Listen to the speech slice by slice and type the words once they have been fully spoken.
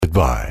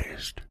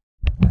advised.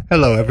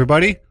 Hello,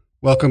 everybody.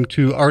 Welcome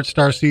to Art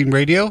Star Scene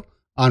Radio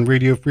on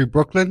Radio Free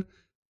Brooklyn.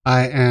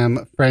 I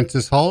am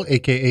Francis Hall,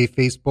 a.k.a.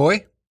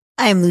 Faceboy.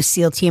 I am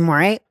Lucille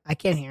Tiamore. I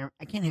can't hear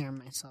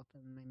myself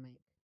in my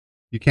mic.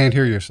 You can't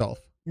hear yourself?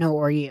 No,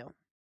 or you.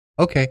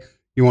 Okay.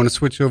 You want to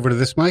switch over to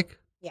this mic?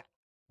 Yeah.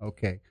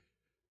 Okay.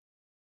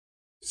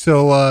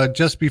 So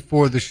just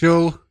before the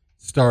show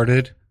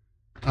started,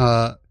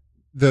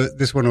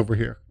 this one over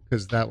here,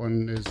 because that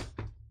one is,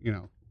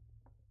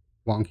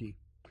 wonky.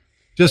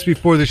 Just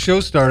before the show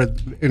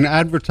started, an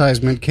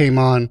advertisement came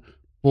on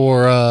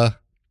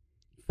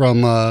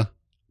from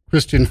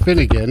Christian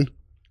Finnegan,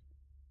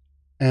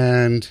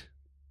 and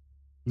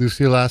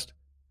Lucille asked,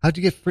 "How'd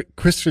you get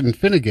Christian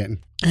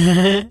Finnegan?"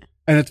 And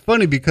it's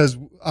funny because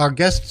our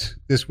guest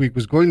this week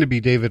was going to be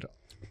David,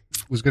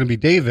 who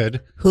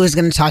is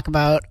going to talk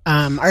about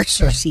Art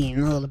Star Scene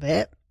a little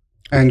bit.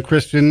 And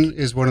Christian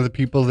is one of the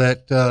people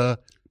that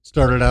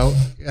started out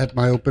at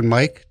my open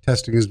mic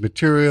testing his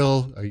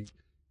material. A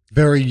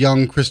very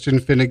young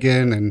Christian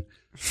Finnegan, and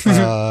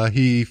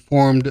he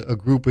formed a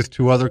group with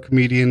two other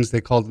comedians.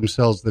 They called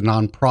themselves the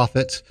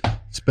Nonprofits,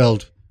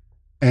 spelled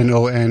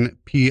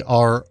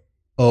NONPROPHETS.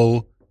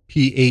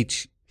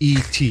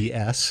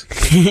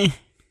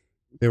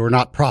 They were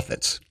not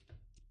prophets.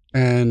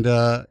 And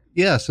so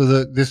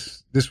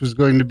this was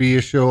going to be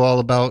a show all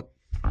about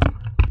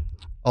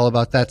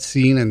that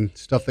scene and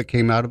stuff that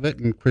came out of it.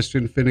 And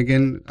Christian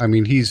Finnegan, I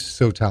mean, he's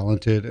so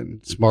talented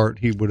and smart.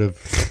 He would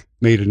have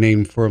made a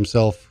name for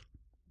himself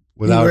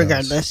without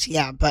regardless, us.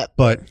 Yeah, but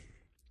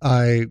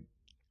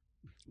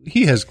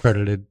he has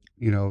credited,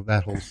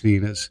 that whole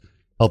scene as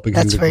helping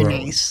him to grow. That's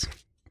very nice.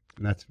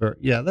 And that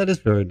is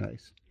very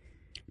nice.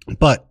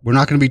 But we're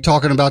not going to be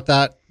talking about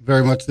that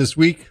very much this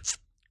week.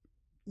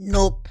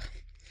 Nope.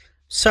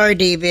 Sorry,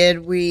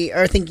 David. We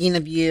are thinking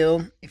of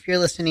you. If you're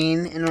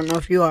listening, I don't know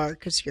if you are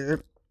because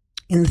you're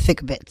in the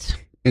thick of it.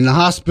 In the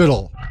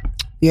hospital.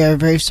 We are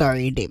very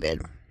sorry,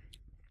 David.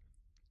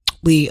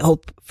 We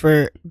hope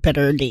for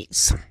better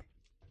days.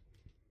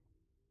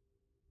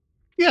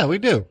 Yeah, we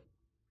do.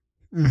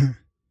 Mm-hmm.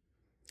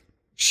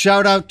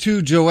 Shout out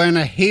to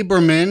Joanna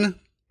Haberman.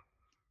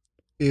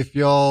 If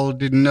y'all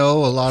didn't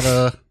know, a lot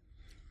of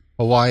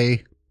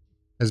Hawaii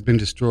has been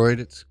destroyed.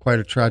 It's quite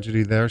a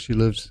tragedy there. She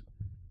lives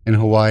in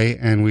Hawaii,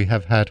 and we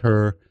have had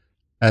her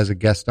as a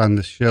guest on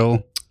the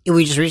show.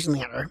 We just recently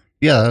had her.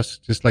 Yeah, that's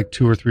just like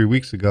 2 or 3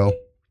 weeks ago.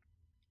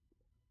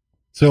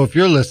 So if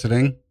you're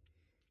listening,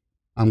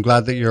 I'm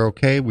glad that you're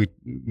okay.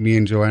 Me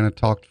and Joanna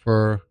talked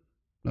for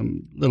a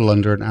little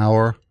under an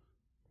hour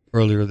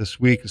earlier this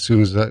week. As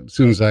soon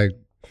as I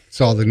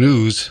saw the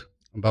news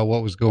about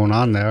what was going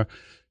on there,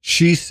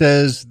 she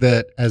says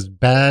that as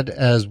bad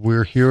as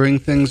we're hearing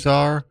things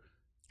are,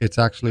 it's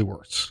actually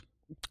worse.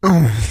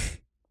 Oh.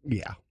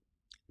 Yeah.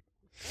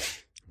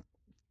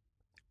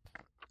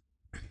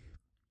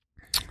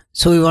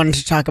 So we wanted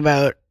to talk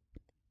about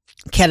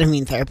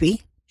ketamine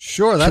therapy.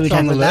 Sure, that's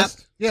on the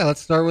list. Yeah,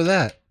 let's start with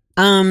that.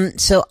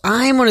 So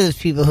I'm one of those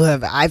people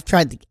I've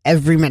tried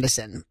every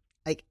medicine.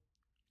 Like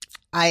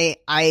I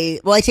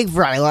take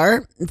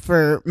Vraylar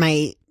for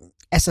my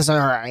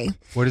SSRI.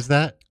 What is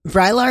that?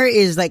 Vraylar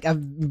is like a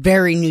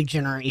very new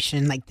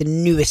generation, like the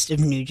newest of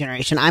new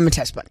generation. I'm a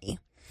test bunny.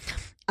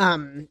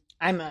 I'm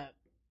a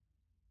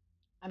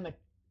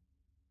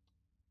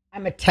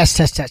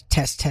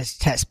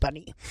test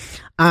bunny,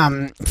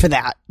 for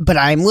that. But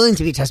I'm willing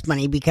to be test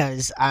bunny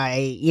because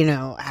I,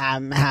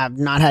 have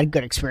not had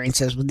good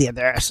experiences with the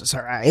other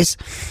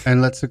SSRIs.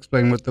 And let's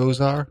explain what those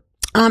are.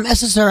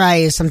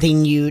 SSRI is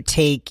something you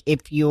take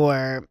if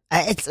you're,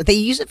 they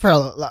use it for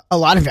a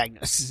lot of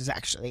diagnoses,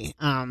 actually.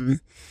 I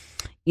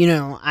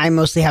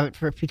mostly have it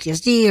for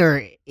PTSD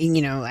or,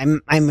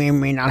 I may or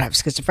may not have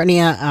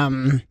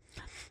schizophrenia.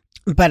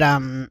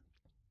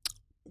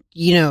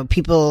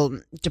 People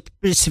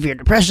with severe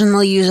depression,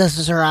 they'll use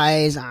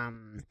SSRIs.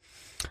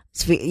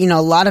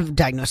 A lot of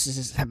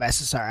diagnoses have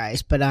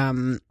SSRIs, but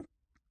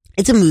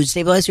it's a mood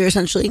stabilizer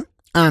essentially.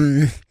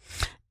 But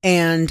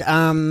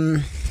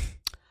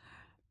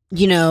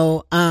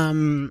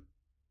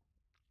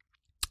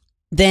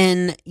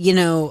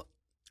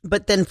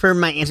then for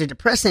my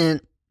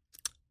antidepressant,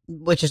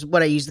 which is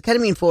what I use the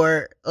ketamine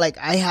for, like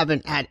I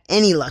haven't had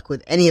any luck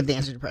with any of the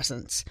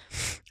antidepressants.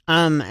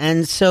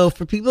 And so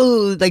for people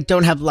who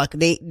don't have luck,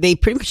 they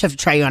pretty much have to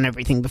try you on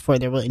everything before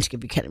they're willing to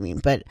give you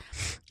ketamine. But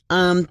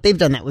they've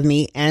done that with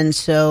me, and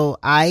so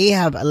I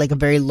have a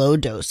very low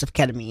dose of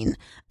ketamine.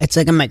 It's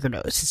like a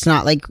microdose. It's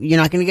not like you're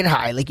not going to get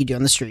high like you do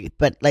on the street,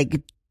 but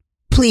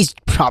please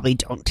probably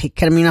don't take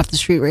ketamine off the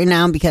street right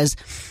now because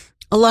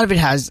a lot of it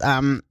has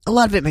a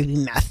lot of it might be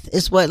meth.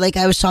 Is what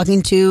I was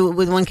talking to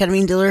with one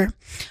ketamine dealer.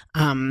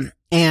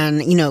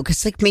 And,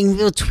 cause making me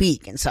feel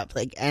tweak and stuff,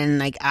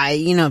 and I,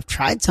 I've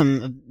tried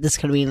some of this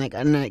ketamine,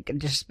 and I've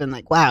just been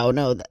wow,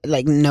 no,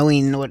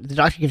 knowing what the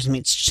doctor gives me,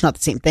 it's just not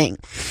the same thing.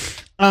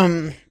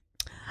 But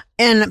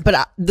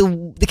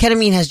the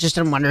ketamine has just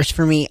done wonders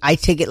for me. I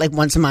take it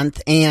once a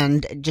month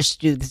and just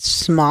do this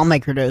small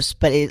microdose,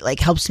 but it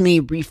helps me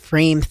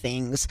reframe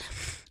things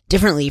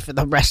differently for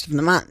the rest of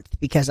the month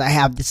because I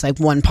have this like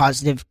one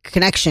positive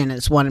connection,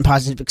 it's one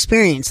positive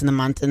experience in the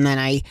month, and then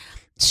I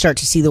start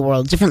to see the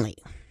world differently.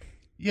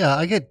 Yeah,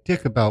 I get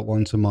dick about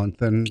once a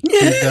month, and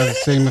it has the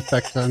same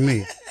effect on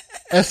me.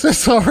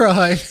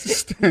 SSRI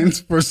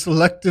stands for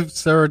Selective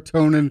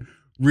Serotonin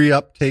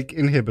Reuptake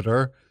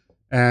Inhibitor,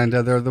 and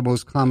they're the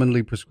most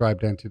commonly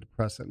prescribed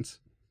antidepressants.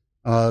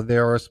 They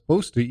are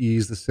supposed to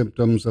ease the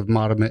symptoms of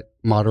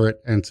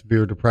moderate and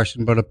severe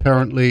depression, but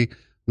apparently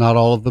not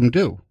all of them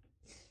do.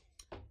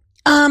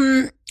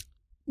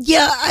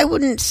 Yeah, I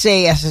wouldn't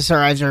say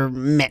SSRIs are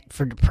meant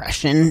for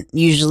depression.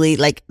 Usually,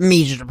 like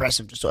major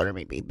depressive disorder,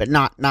 maybe, but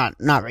not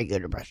regular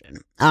depression.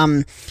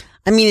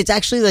 I mean, it's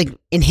actually like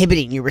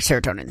inhibiting your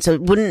serotonin, so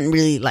it wouldn't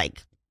really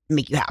like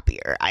make you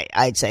happier.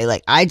 I'd say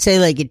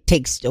it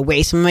takes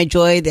away some of my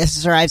joy. The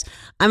SSRIs,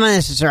 I'm on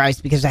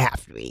SSRIs because I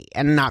have to be,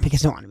 and not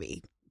because I want to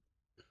be.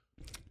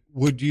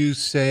 Would you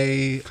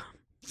say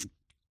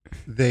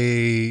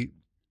they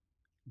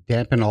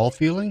dampen all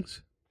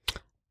feelings?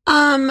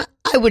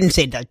 I wouldn't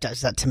say that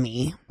does that to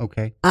me.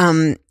 Okay.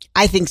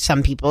 I think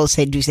some people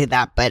say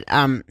that, but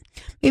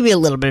maybe a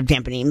little bit of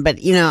dampening.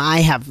 But you know,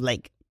 I have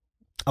like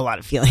a lot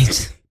of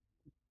feelings,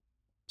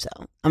 so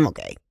I'm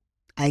okay.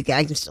 I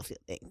can still feel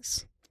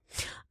things.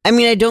 I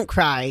mean, I don't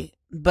cry,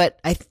 but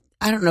I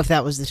don't know if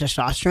that was the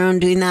testosterone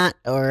doing that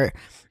or,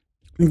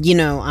 you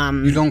know,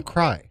 you don't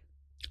cry.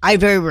 I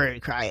very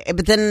rarely cry,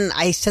 but then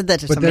I said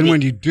that to somebody. But then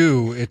when you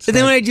do, it's but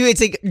then when I do, it's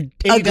like 8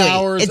 ugly.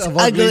 hours it's of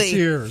ugly. ugly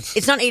tears.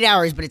 It's not 8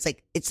 hours, but it's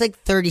like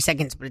 30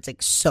 seconds, but it's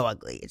like so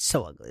ugly. It's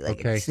so ugly.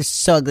 Like okay. It's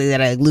just so ugly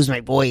that I lose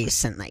my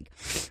voice and like,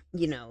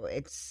 you know,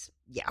 it's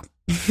yeah.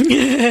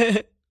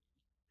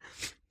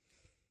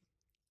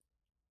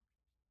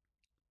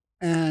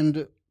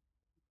 And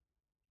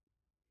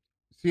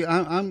see,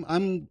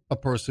 I'm a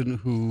person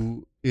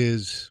who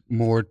is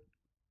more.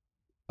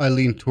 I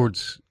lean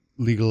towards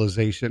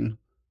legalization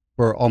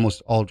for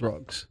almost all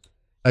drugs.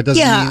 That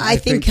doesn't mean I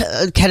think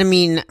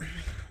ketamine,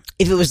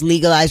 if it was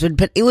legalized,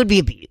 it would be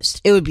abused.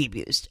 It would be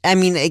abused. I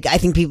mean, I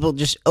think people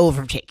just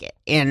overtake it,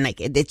 and like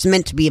it's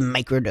meant to be a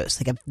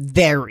microdose, like a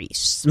very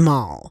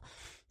small,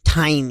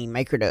 tiny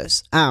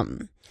microdose.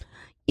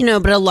 You know,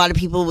 but a lot of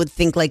people would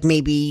think like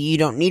maybe you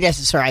don't need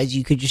SSRIs,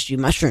 you could just do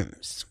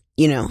mushrooms.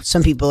 You know,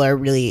 some people are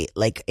really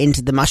like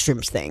into the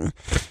mushrooms thing.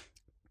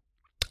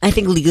 I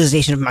think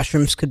legalization of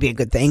mushrooms could be a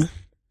good thing.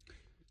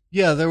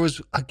 Yeah,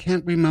 I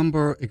can't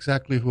remember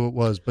exactly who it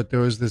was, but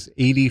there was this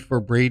 80 for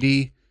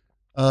Brady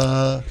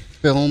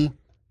film,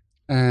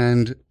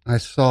 and I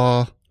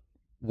saw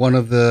one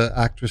of the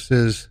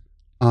actresses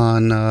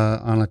on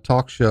a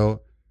talk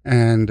show,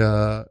 and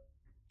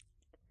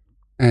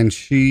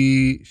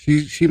she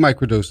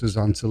microdoses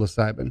on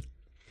psilocybin.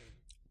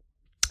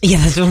 Yeah,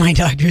 that's what my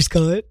doctors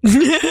call it.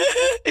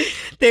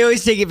 They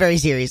always take it very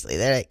seriously.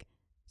 They're like,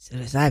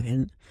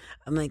 psilocybin.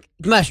 I'm like,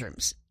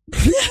 mushrooms.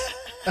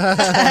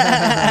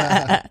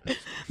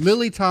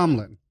 Lily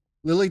Tomlin.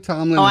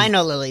 Oh, I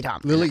know Lily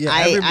Tomlin.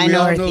 I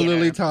know her theater.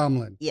 Lily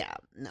Tomlin. Yeah,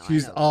 no,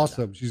 she's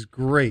awesome. She's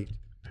great.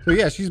 So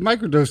yeah, she's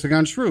microdosing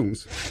on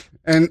shrooms,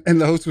 and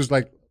the host was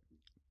like,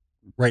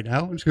 "Right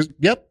now," and she goes,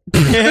 "Yep."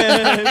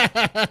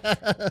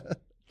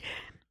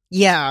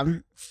 Yeah.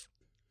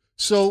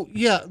 So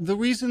yeah, the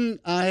reason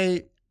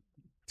I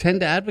tend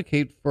to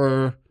advocate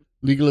for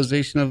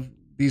legalization of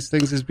these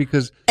things is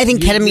because I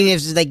think ketamine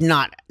is like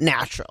not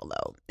natural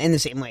though, in the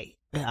same way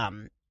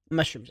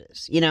mushrooms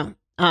is, you know.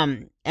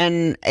 And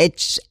I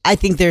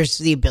think there's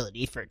the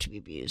ability for it to be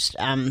abused.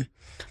 But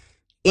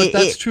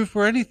that's true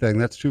for anything.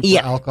 That's true for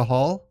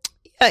alcohol.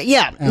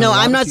 Yeah. No,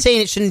 I'm not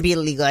saying it shouldn't be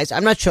legalized.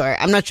 I'm not sure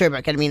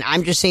about ketamine.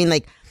 I'm just saying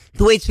like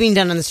the way it's being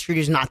done on the street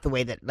is not the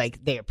way that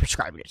like they are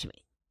prescribing it to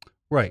me.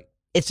 Right.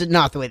 It's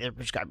not the way they're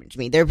prescribing it to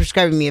me. They're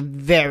prescribing me a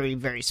very,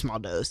 very small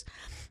dose.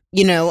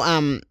 You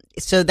know,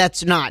 so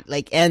that's not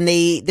like, and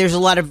there's a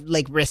lot of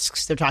like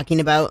risks they're talking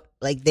about.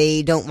 Like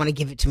they don't want to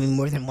give it to me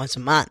more than once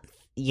a month.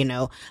 You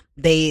know,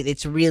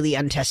 it's really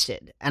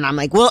untested. And I'm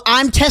like, well,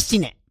 I'm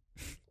testing it.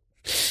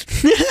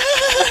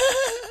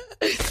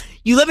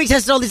 You let me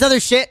test all this other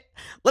shit.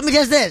 Let me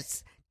test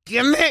this.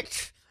 Damn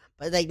it.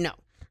 But like, no.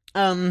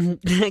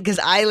 Cause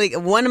I like,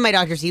 one of my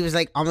doctors, he was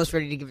like almost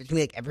ready to give it to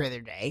me like every other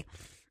day.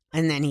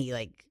 And then he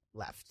like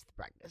left the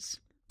practice.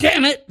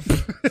 Damn it.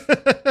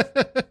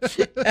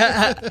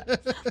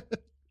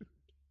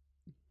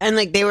 And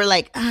like they were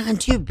like,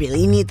 do you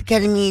really need the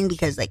ketamine?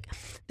 Because like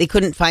they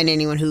couldn't find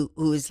anyone who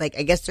was like,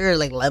 I guess there are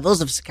like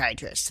levels of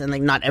psychiatrists and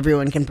like not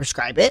everyone can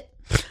prescribe it.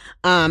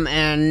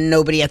 And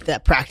nobody at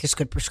that practice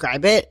could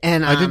prescribe it.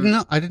 And I didn't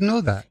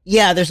know that.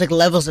 Yeah, there's like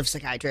levels of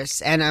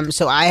psychiatrists, and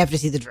so I have to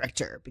see the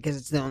director because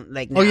it's the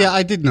like. Oh yeah,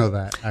 I did know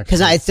that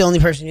because it's the only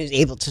person who's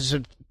able to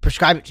sort of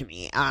prescribe it to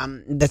me.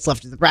 That's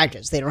left at the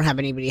practice. They don't have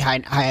anybody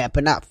high up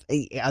enough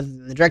other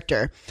than the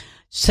director.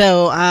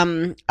 So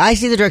I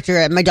see the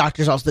director. My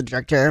doctor's also the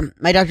director.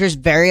 My doctor's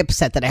very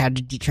upset that I had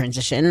to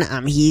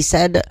detransition. He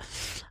said,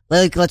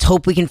 like, let's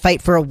hope we can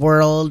fight for a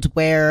world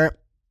where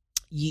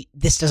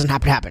this doesn't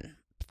have to happen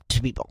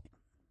to people.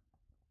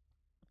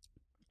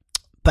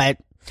 But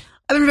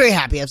I've been very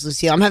happy as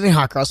Lucille. I'm having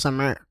hot girl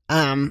summer.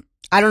 I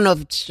don't know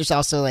if it's just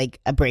also like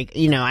a break,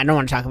 I don't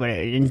want to talk about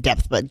it in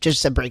depth, but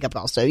just a breakup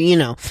also,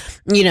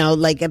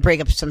 like a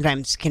breakup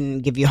sometimes can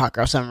give you hot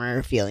girl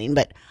summer feeling,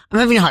 but I'm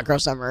having a hot girl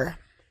summer.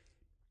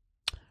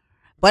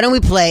 Why don't we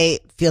play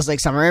Feels Like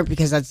Summer?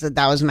 Because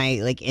that was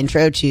my like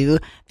intro to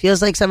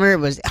Feels Like Summer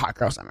was hot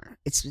girl summer.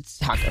 It's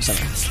hot girl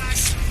summer.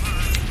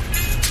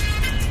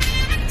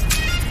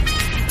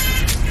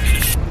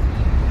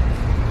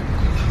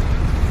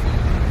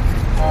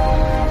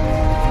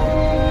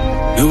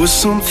 There was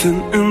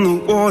something in the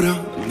water,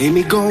 made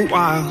me go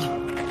wild.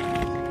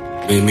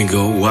 Made me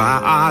go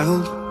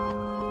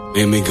wild.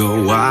 Made me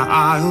go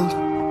wild.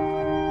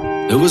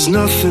 There was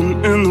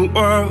nothing in the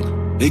world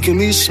making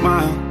me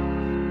smile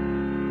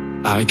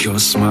like your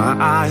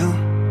smile,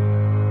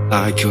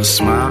 like your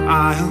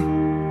smile.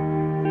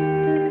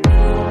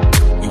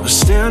 We were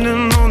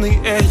standing on the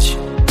edge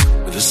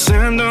with the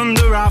sand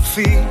under our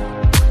feet.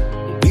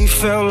 We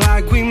felt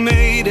like we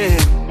made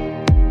it.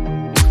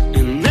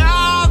 And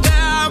now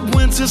that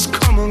winter's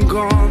come and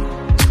gone,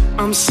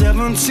 I'm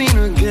 17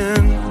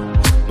 again.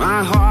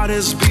 My heart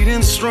is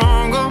beating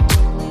stronger.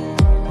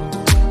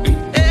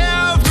 And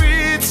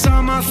every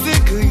time I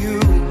think of you,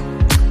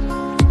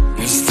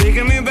 it's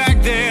taking me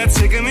back there,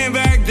 taking me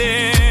back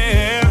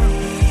there.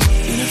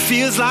 And it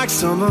feels like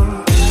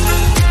summer.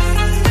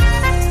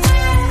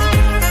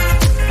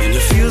 And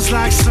it feels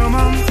like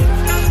summer.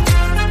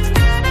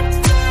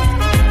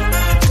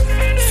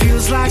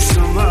 Feels like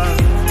summer.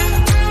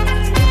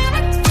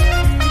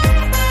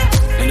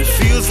 And it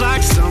feels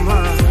like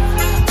summer.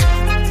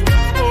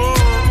 Oh,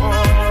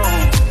 oh.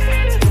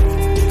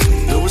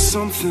 There was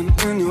something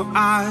in your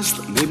eyes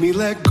that made me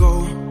let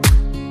go.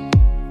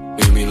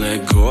 Made me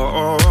let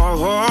go,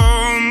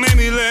 made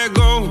me let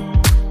go.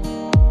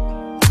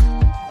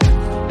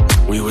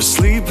 We were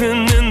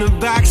sleeping in the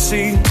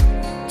backseat,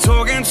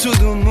 talking to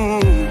the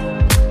moon.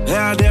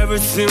 Had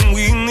everything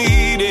we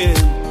needed.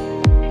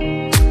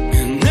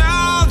 And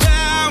now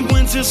that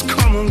winter's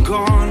come and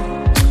gone,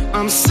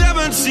 I'm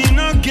 17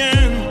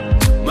 again.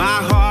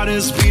 My heart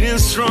is beating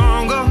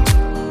stronger.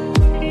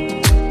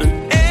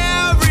 And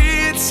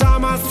every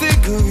time I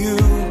think of you,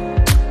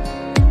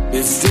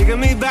 it's taking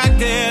me back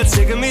there,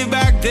 taking me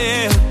back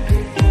there.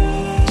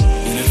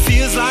 And it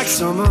feels like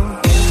summer.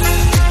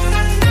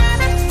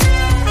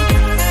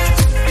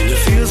 And it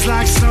feels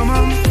like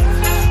summer.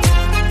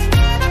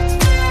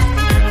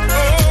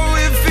 Oh,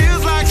 it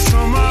feels like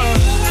summer.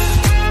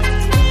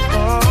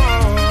 Oh,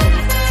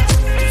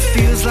 it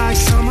feels like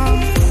summer.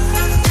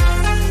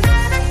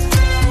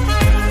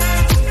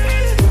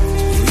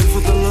 Live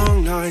for the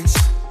long nights,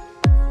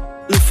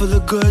 live for the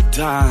good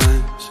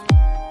times.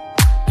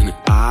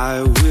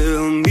 I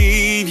will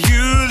meet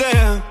you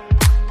there.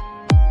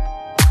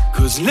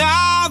 'Cause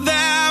now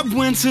that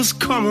winter's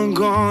come and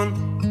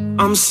gone,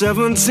 I'm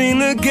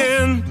 17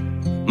 again.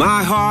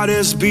 My heart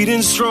is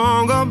beating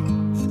stronger.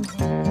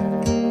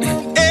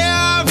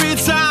 Every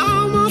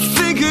time I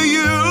think of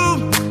you,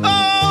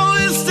 oh,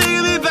 it's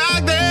taking me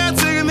back there,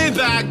 taking me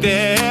back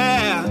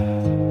there.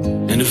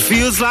 And it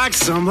feels like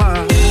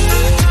summer.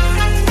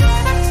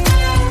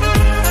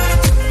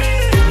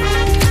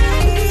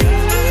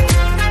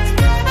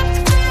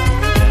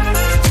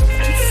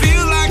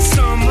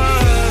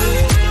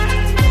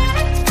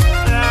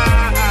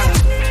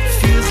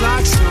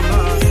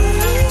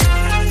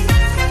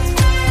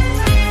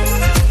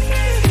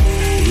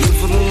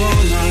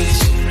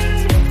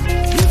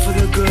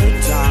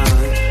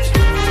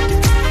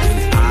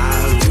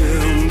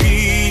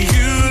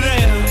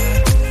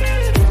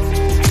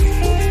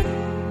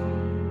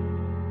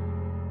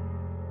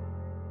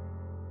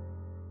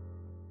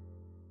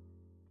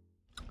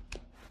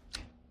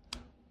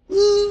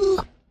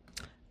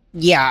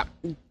 Yeah,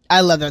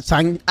 I love that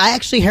song. I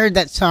actually heard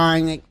that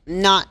song, like,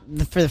 not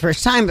for the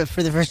first time, but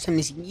for the first time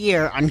this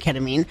year on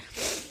ketamine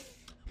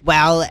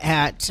while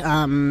at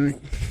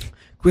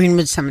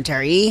Greenwood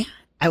Cemetery.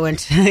 I went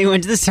to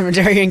the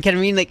cemetery on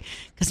ketamine, like,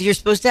 because you're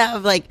supposed to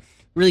have like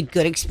really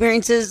good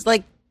experiences,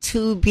 like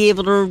to be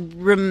able to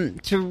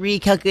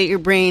recalculate your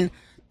brain.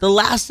 The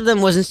last of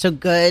them wasn't so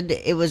good.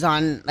 It was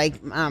on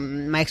like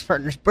my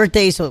ex-partner's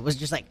birthday, so it was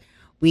just like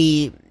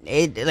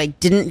it like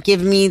didn't give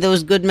me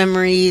those good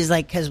memories,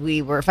 like because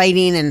we were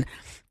fighting, and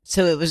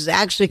so it was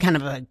actually kind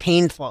of like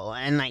painful,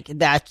 and like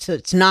that. So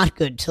it's not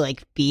good to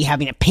like be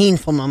having a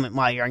painful moment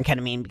while you're on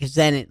ketamine, because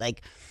then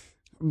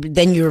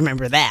then you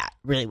remember that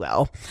really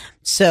well.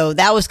 So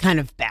that was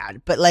kind of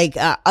bad. But like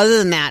other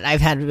than that,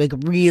 I've had like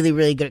really,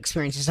 really good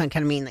experiences on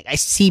ketamine. Like I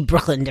see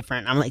Brooklyn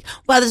different. I'm like,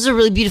 wow, this is a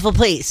really beautiful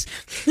place.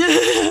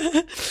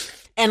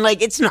 And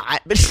like it's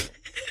not, but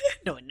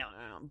no,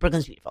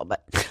 Brooklyn's beautiful,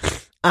 but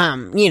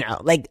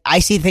like I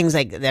see things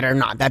like that are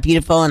not that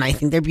beautiful, and I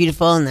think they're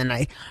beautiful, and then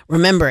I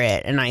remember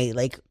it, and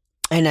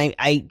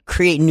I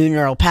create new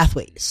neural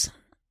pathways,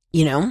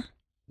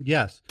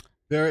 Yes.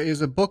 There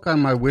is a book on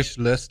my wish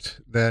list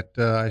that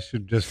I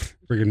should just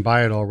friggin'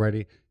 buy it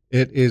already.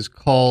 It is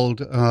called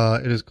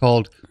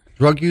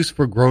Drug Use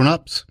for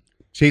Grown-Ups,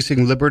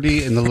 Chasing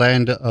Liberty in the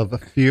Land of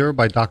Fear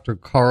by Dr.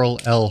 Carl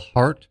L.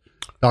 Hart.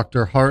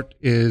 Dr. Hart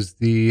is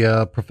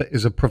a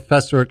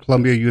professor at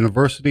Columbia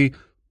University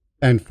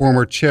and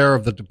former chair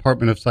of the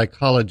Department of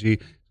Psychology,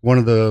 one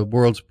of the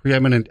world's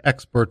preeminent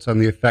experts on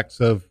the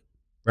effects of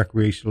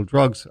recreational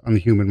drugs on the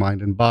human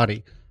mind and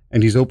body.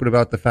 And he's open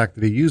about the fact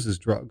that he uses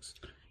drugs.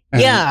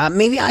 And yeah,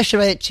 maybe I should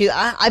write it too.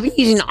 I've been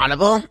using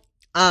Audible,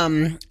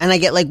 and I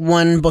get like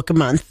one book a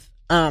month.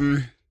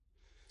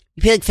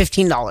 You pay like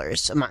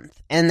 $15 a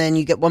month, and then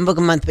you get one book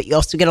a month, but you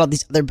also get all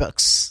these other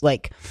books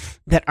like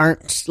that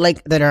aren't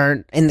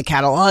in the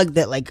catalog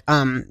that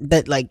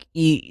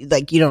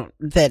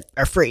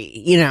are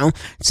free, you know.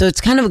 So it's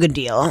kind of a good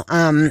deal.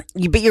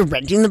 But you're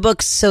renting the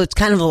books, so it's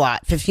kind of a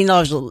lot.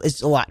 $15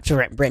 is a lot to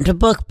rent a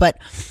book, but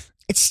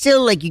it's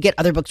still like you get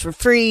other books for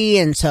free,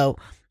 and so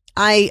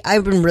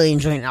I've been really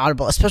enjoying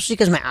Audible, especially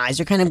because my eyes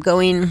are kind of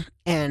going,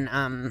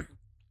 and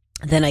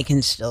then I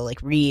can still like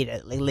read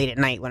at, like late at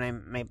night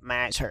when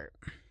my eyes hurt.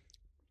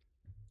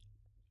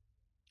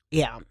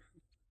 Yeah,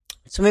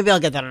 so maybe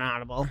I'll get that on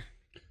Audible.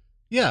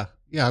 Yeah.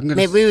 I'm gonna.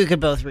 Maybe we could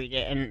both read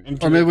it,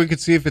 and or maybe we could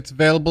see if it's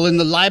available in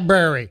the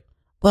library.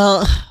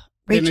 Well,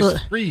 And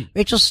it's free.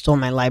 Rachel stole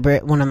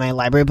one of my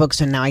library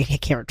books, and now I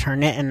can't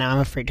return it, and now I'm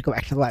afraid to go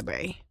back to the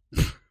library.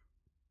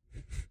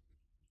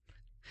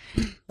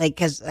 Like,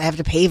 because I have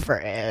to pay for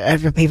it. I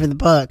have to pay for the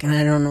book, and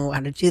I don't know how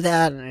to do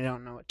that, and I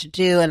don't know what to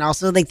do. And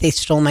also, like, they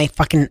stole my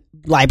fucking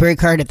library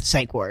card at the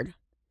psych ward.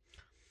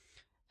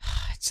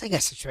 It's like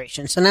a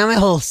situation. So now my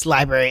whole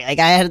library, like,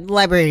 I had the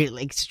library,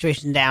 like,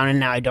 situation down, and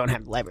now I don't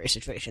have the library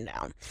situation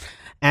down.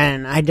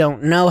 And I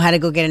don't know how to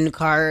go get a new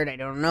card. I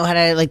don't know how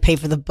to, like, pay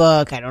for the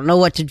book. I don't know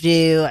what to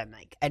do. I'm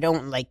like, I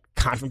don't like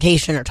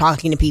confrontation or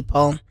talking to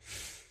people.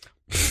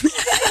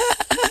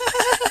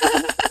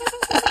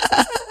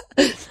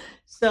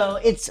 So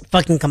it's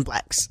fucking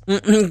complex.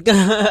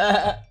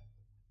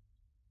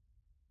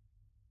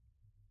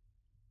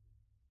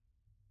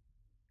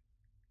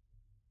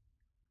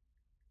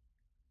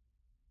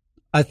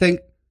 I think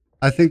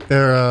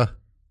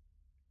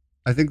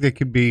they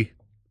could be.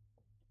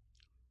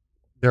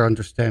 They're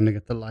understanding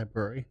at the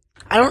library.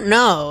 I don't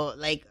know.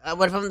 Like,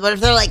 what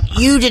if they're like,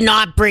 you did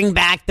not bring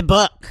back the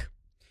book?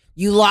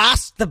 You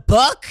lost the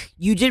book?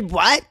 You did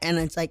what? And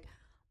it's like,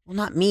 well,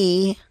 not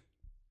me.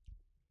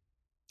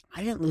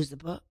 I didn't lose the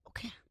book.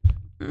 Okay.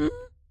 Mm-hmm.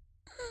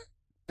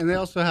 And they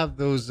also have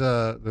those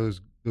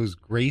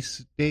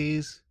grace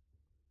days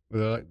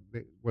where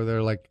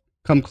they're like,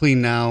 come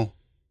clean now,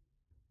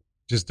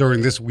 just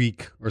during this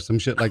week or some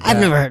shit like that.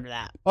 I've never heard of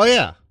that. Oh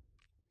yeah,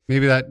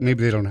 maybe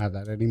they don't have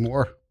that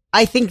anymore.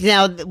 I think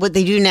now what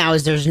they do now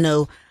is there's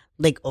no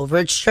like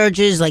overage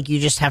charges. Like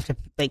you just have to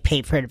like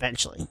pay for it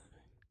eventually.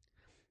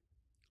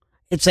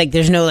 It's like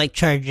there's no like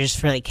charges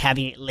for like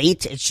having it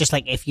late. It's just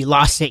like if you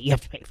lost it, you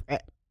have to pay for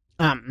it.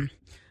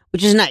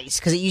 Which is nice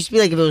because it used to be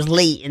like if it was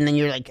late and then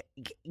you're like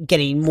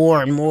getting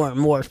more and more and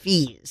more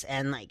fees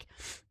and like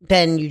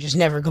then you just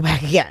never go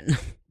back again.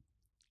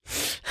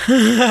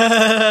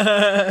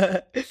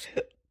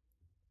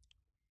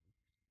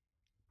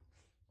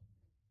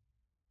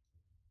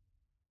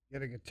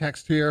 Getting a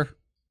text here.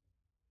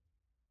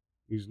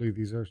 Usually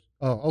these are.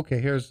 Oh, okay.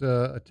 Here's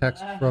a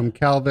text from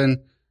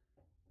Calvin.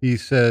 He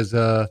says,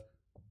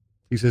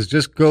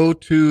 just go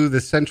to the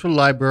Central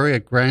Library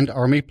at Grand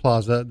Army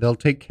Plaza. They'll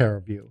take care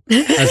of you.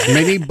 As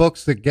many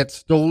books that get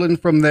stolen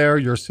from there,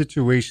 your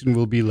situation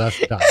will be less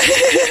dire.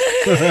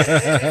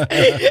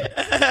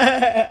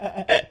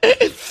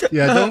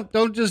 Yeah,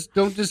 don't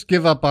just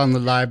give up on the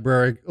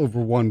library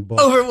over one book.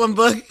 Over one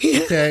book.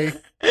 Okay.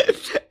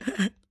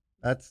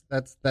 That's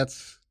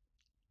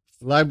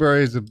the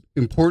library is an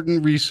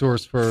important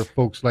resource for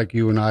folks like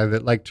you and I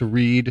that like to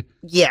read.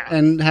 Yeah.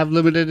 And have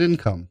limited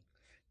income.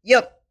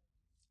 Yep.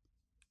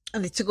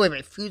 And they took away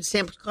my food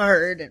stamps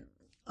card, and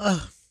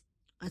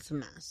that's a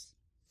mess.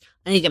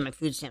 I need to get my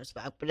food stamps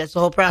back, but that's the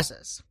whole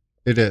process.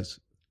 It is.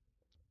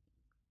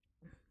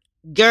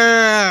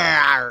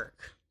 Grrr.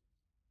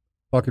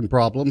 Fucking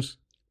problems.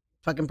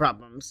 Fucking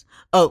problems.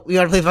 Oh, you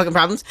want to play fucking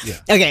problems? Yeah.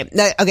 Okay.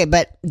 Okay,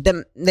 but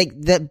the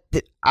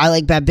I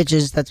like bad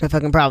bitches. That's my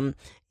fucking problem.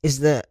 Is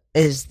the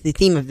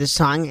theme of this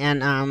song,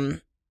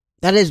 and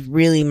that is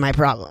really my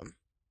problem.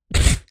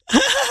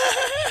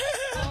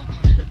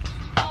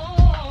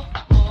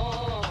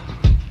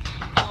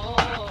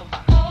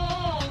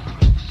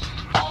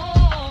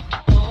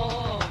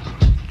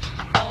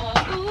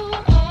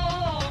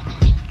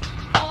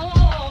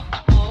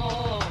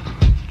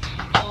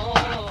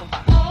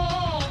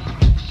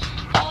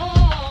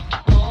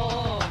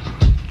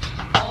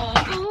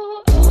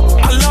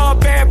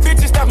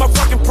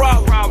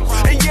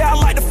 And yeah, I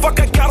like the fuck,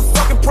 I got a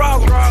fucking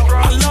problem.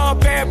 I love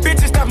bad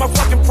bitches, that's my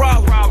fucking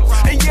problem.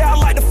 And yeah, I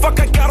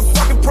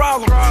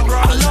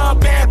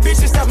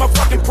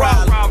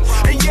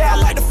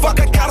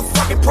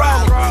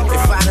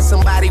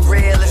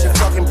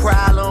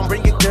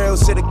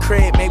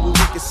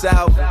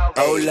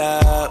Hold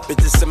up,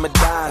 bitches in my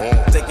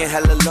dime. Taking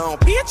hella long,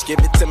 bitch, give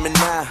it to me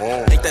now.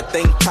 Make that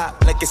thing pop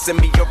like it's in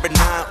me over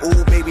 9.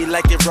 Ooh, baby,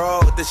 like it raw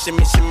with the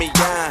shimmy, shimmy,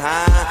 yeah,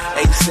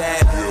 huh?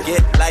 ASAP,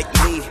 get like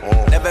me.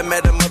 Never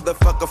met a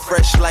motherfucker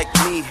fresh like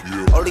me.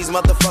 All these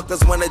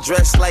motherfuckers wanna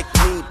dress like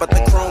me, but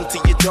the chrome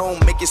to your dome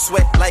make you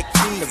sweat like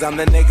me. Cause I'm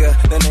the nigga,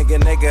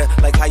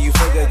 like how you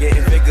figure,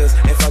 getting figures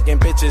and fucking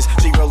bitches.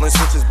 She rolling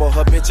switches, bought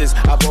her bitches.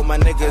 I bought my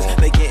niggas,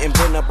 they getting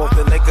bent up off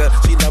the liquor.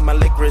 She love my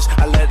licorice,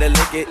 I let her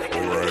lick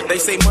it. They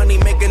say money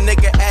make a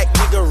nigga act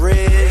nigga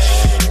rich.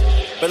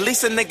 But at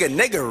least a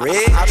nigga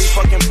rich. I be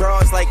fucking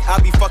broads like I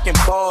be fucking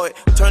bored.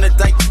 Turn a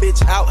dyke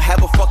bitch out,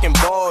 have a fucking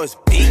bars.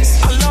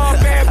 Beats. I love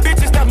bad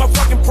bitches, that's my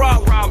fucking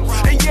problem.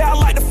 And yeah, I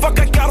like the fuck,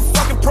 I got a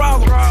fucking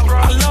problem.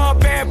 I love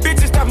bad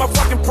bitches, that's my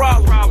fucking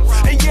problem.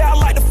 And yeah, I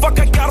like the fuck,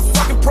 I got a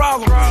fucking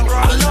problem.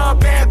 I love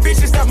bad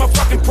bitches, that's my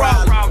fucking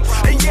problem.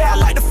 And yeah, I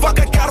like the fuck,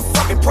 I got a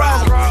fucking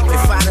problem.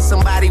 If finding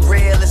somebody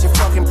real is your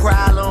fucking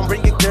problem,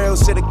 bring your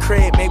girls to the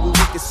crib, maybe we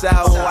can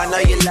solve. Oh, I know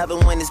you love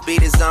it when this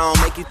beat is on.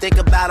 Make you think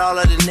about all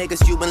of the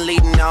niggas you been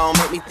leading on.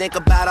 Make me think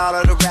about all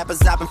of the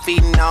rappers I've been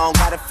feeding on.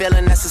 Got a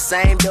feeling that's the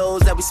same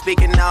dudes that we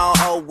speaking on.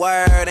 Oh,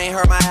 word, ain't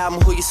heard my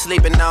album, who you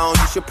sleeping on?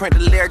 You should print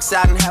the lyrics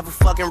out and have a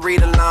fucking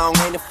read along.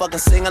 Ain't a fucking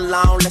sing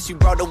along unless you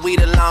brought the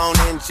weed along.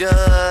 And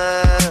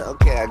just,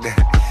 okay, I got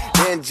it.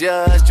 Then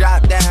just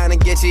drop down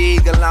and get your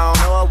eagle on.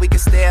 Or we can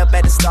stay up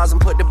at the stars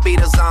and put the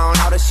Beatles on.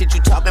 All the shit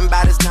you talking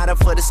about is not up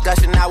for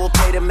discussion. I will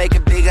pay to make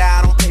it bigger.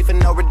 I don't pay for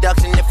no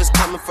reduction. If it's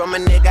coming from a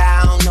nigga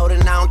I don't know,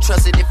 then I don't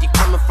trust it. If you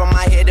coming from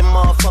my head, then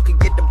motherfucker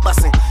get the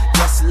bussin'.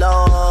 Yes,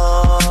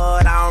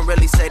 Lord. I don't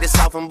really say this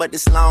often, but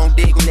this long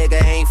dick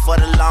nigga ain't for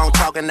the long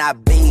talking, I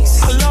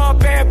beast. I love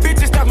bad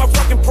bitches, that's my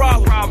fucking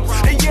problem.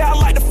 And yeah, I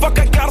like the fuck,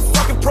 I got a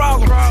fucking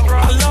problem.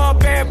 I love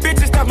bad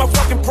bitches, that's my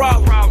fucking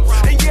problem.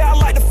 And yeah, I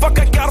like the fuck,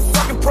 I got a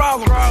fucking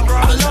problem.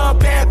 I love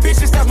bad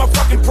bitches, that's my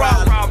fucking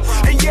problem.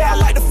 And yeah, I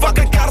like the fuck,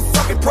 I got a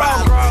fucking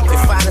problem.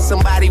 If finding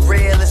somebody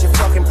real is your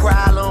fucking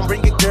problem,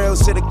 bring your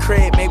girls to the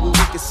crib, maybe we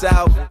can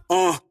solve.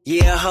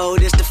 Yeah, ho,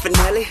 this the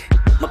finale.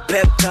 My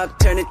pep talk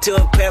turned into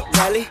a pep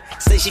rally.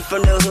 Say she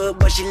from the hood,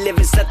 but she live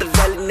inside the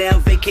valley. Now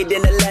vacate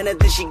in Atlanta,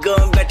 then she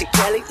going back to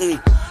Cali.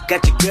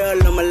 Got your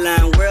girl on my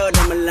line, world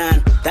on my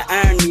line. The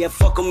irony, I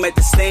fuck 'em at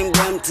the same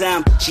damn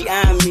time. She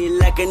eyeing me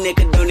like a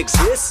nigga don't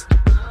exist.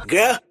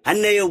 Girl, I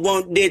know you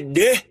want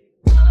this.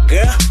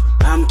 Girl,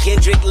 I'm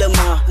Kendrick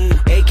Lamar,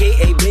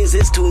 a.k.a.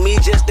 Blizzards, to me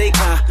just a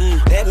car.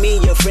 That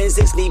mean your friends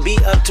is need be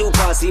up to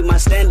par. See, my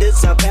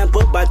standards are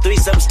pampered by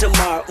threesomes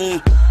tomorrow.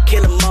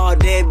 Kill 'em all,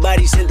 dead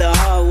bodies in the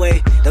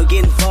hallway. Don't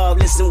get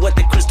involved, listen what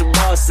the crystal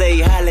ball say.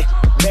 Halle,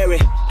 Berry,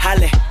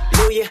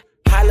 hallelujah,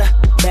 holla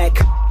back,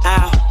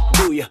 I'll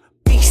do ya.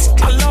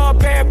 I love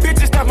bad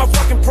bitches, that's my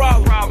fucking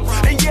problem.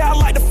 And yeah, I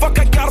like the fuck,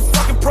 I got a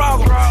fucking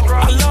problem.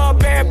 I love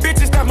bad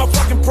bitches, that's my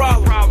fucking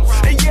problem.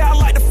 And yeah, I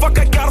like the fuck,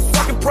 I got a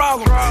fucking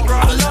problem.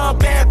 I love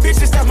bad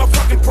bitches, that's my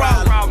fucking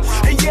problem.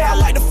 And yeah, I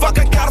like the fuck,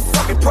 I got a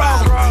fucking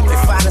problem.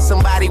 If finding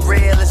somebody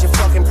real is your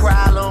fucking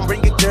problem,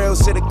 bring your girls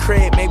to the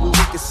crib, maybe we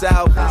can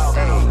solve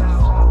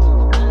this.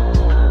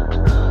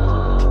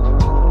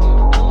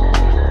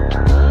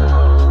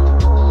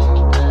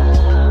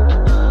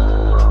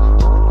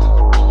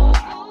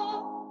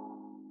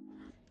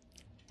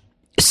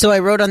 So I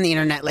wrote on the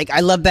internet, like, I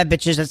love bad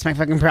bitches, that's my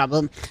fucking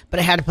problem. But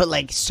I had to put,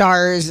 like,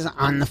 stars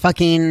on the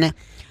fucking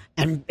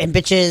and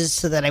bitches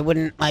so that I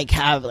wouldn't, like,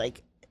 have,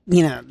 like,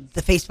 you know,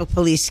 the Facebook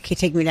police could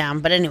take me down.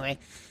 But anyway,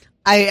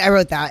 I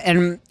wrote that.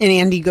 And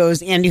Andy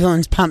goes, Andy who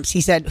owns Pumps,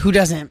 he said, who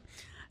doesn't?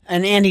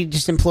 And Andy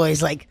just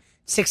employs, like,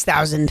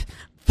 6,000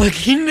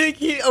 fucking, like,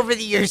 over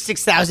the years,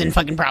 6,000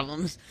 fucking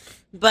problems.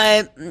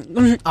 But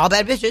all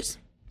bad bitches.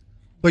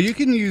 But you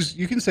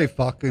can say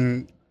fuck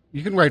and...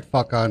 You can write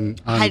fuck on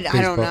Facebook.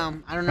 I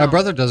don't know. My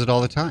brother does it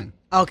all the time.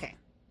 Okay.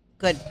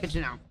 Good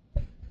to know.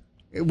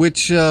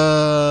 Which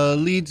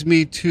leads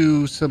me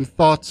to some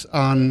thoughts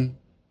on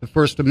the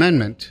First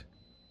Amendment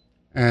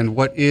and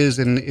what is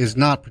and is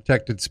not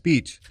protected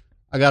speech.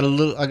 I got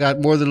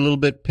more than a little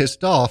bit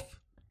pissed off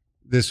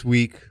this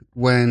week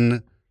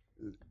when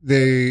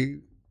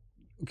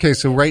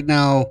so right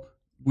now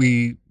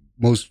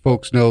most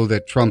folks know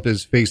that Trump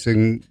is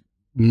facing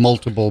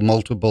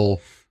multiple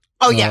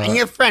Oh yeah, and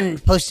your friend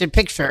posted a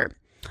picture.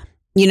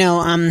 You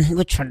know,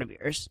 which friend of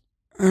yours?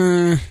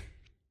 One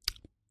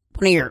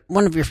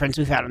of your friends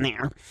we've had on the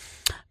air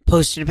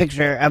posted a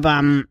picture of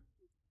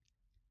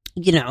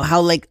you know,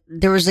 how like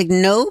there was like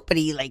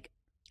nobody like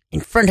in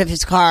front of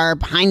his car,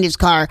 behind his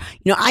car.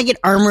 You know, I get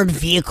armored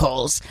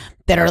vehicles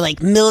that are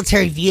like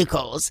military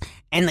vehicles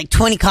and like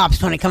 20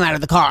 cops when I come out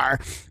of the car,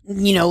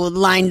 you know,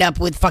 lined up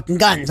with fucking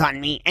guns on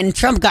me. And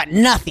Trump got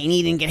nothing.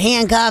 He didn't get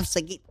handcuffs.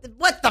 Like,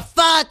 what the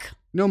fuck?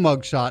 No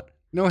mugshot.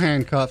 No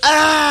handcuffs.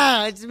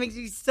 It just makes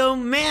me so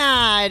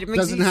mad. It makes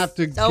Doesn't me have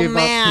to so give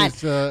mad. up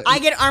his... I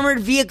get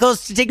armored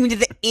vehicles to take me to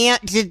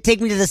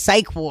the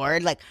psych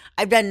ward. Like,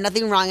 I've done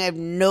nothing wrong. I have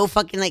no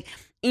fucking, like...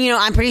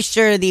 I'm pretty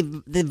sure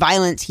the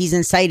violence he's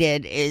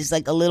incited is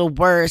like a little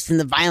worse than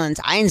the violence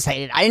I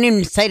incited. I didn't even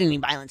incite any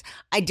violence.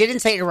 I did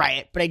incite a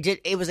riot, but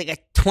it was like a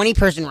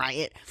 20-person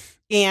riot,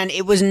 and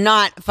it was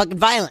not fucking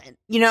violent,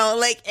 and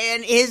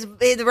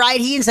the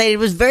riot he incited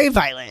was very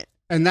violent.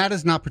 And that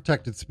is not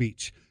protected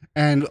speech.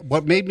 And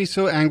what made me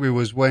so angry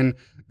was when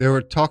they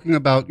were talking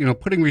about,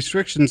 putting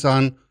restrictions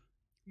on,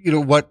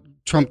 what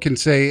Trump can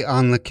say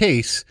on the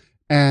case.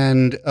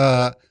 And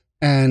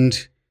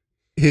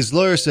his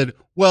lawyer said,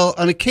 well,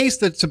 on a case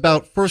that's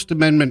about First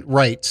Amendment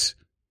rights,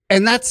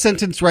 and that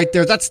sentence right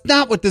there, that's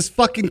not what this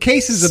fucking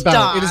case is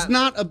about. It is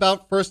not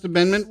about First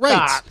Amendment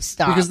rights.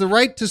 Stop. Because the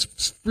right to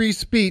free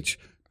speech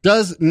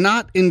does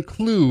not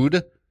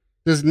include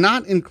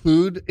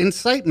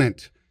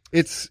incitement.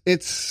 It's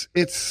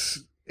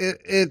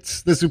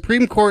the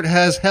Supreme Court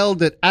has held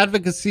that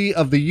advocacy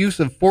of the use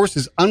of force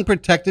is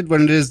unprotected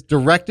when it is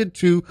directed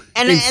to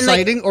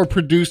inciting or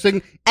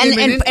producing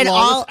imminent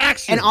lawless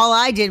action. And all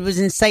I did was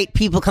incite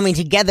people coming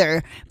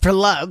together for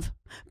love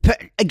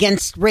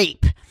against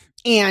rape.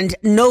 And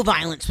no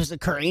violence was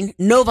occurring.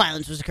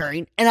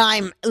 And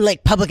I'm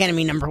like public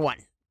enemy number one.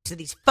 So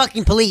these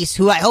fucking police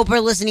who I hope are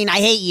listening, I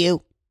hate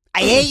you.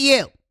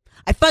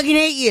 I fucking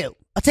hate you.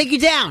 I'll take you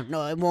down.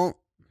 No, I won't.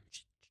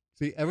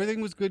 See,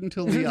 everything was good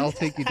until the I'll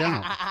take you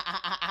down.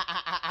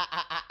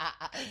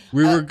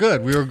 We were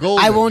good. We were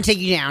golden. I won't take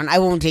you down.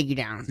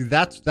 See,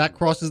 that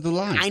crosses the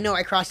line. I know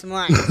I crossed some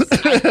lines.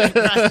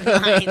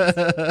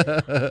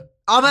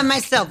 All by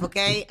myself,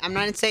 okay? I'm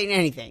not inciting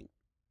anything.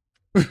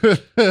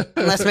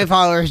 Unless my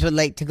followers would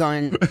like to go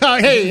and...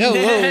 Hey, whoa.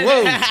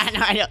 No,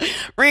 I know.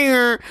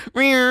 Ringer.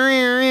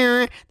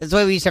 That's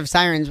why we used to have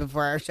sirens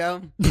before our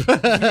show.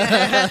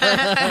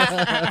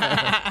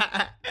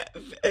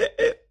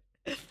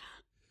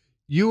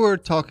 You were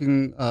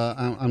talking,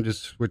 I'm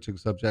just switching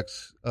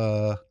subjects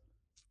for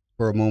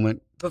a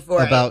moment.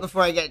 Before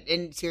I get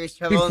in serious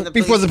trouble.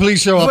 Before the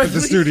police show up at the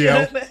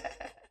studio.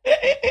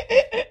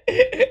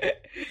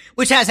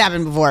 Which has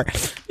happened before.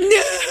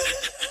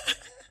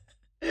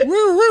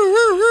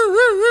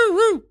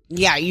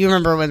 Yeah, you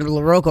remember when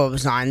LaRocco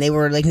was on. They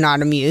were like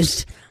not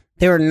amused.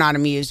 They were not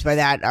amused by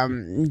that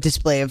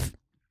display of,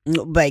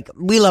 like,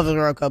 we love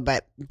LaRocco,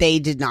 but they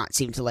did not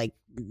seem to like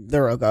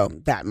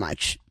LaRocco that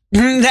much.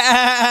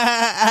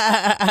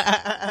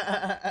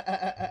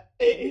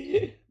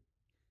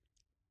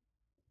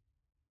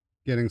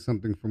 Getting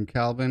something from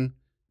Calvin.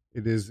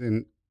 It is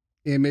an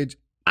image.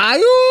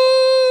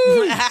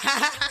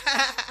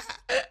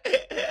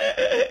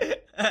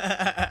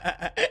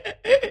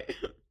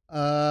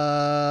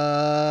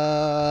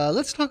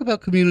 Let's talk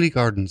about community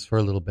gardens for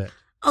a little bit.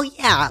 Oh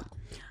yeah,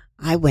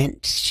 I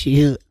went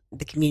to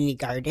the community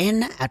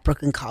garden at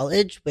Brooklyn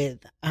College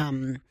with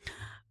my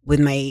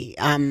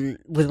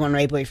with one of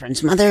my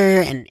boyfriend's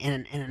mother and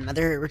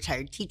another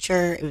retired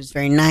teacher. It was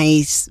very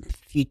nice. A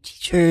few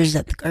teachers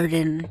at the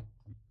garden.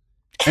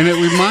 And it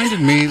reminded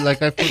me, like,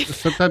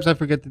 sometimes I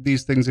forget that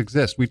these things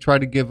exist. We try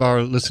to give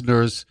our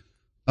listeners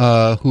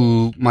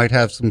who might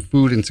have some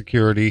food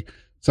insecurity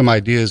some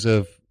ideas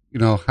of,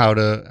 how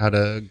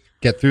to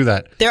get through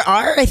that. There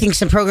are, I think,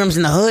 some programs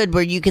in the hood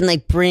where you can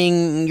like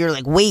bring your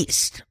like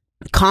waste,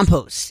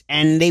 compost,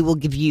 and they will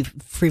give you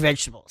free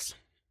vegetables.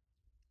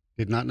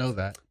 Did not know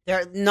that.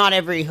 Not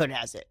every hood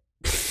has it.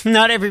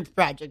 Not every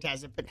project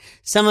has it, but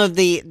some of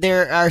the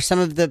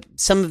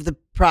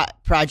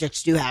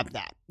projects do have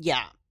that.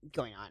 Yeah,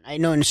 going on. I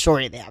know in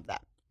Astoria they have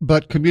that.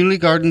 But community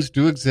gardens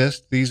do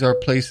exist. These are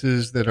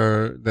places that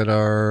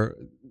are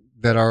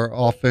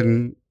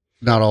often,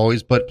 not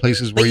always, but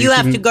places where you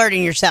have to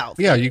garden yourself.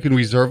 Yeah, you can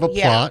reserve a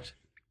plot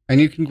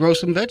and you can grow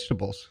some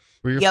vegetables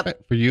for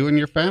you and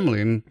your family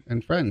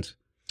and friends.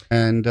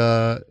 And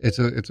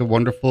it's a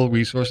wonderful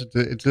resource.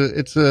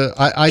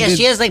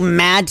 She has like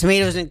mad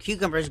tomatoes and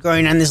cucumbers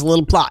growing on this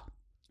little plot.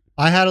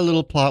 I had a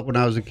little plot when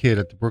I was a kid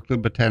at the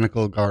Brooklyn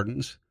Botanical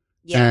Gardens.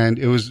 Yeah. And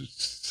it was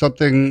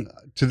something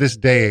to this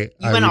day.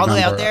 You went all the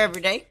way out there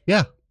every day?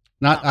 Yeah.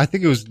 I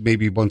think it was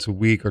maybe once a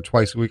week or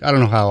twice a week. I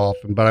don't know how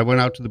often, but I went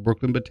out to the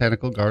Brooklyn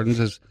Botanical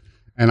Gardens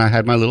and I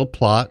had my little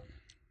plot.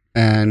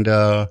 And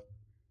people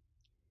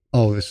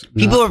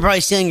were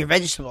probably stealing your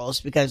vegetables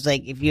because,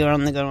 like, if you were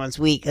only going once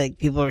a week, like,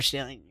 people were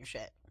stealing your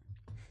shit.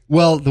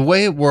 Well, the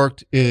way it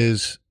worked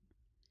is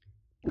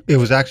it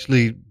was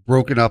actually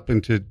broken up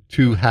into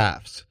two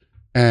halves,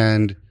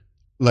 and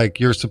like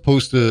you're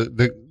supposed to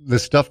the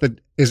stuff that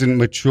isn't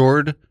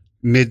matured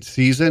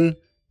mid-season,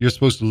 you're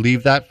supposed to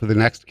leave that for the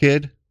next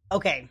kid.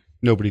 Okay.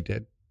 Nobody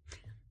did.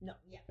 No.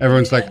 Yeah.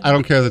 Everyone's like, I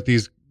don't care that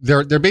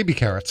they're baby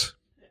carrots.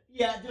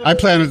 Yeah. I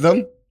planted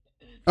them.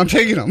 I'm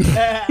taking them.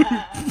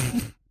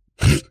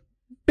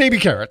 Baby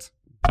carrots.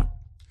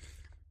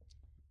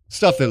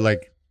 Stuff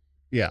that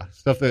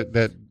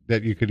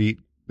you could eat.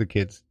 The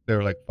kids, they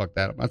were like, fuck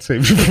that. I'm not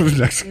saving it for the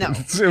next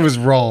kids. It was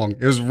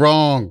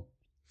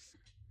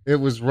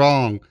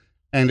wrong.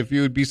 And if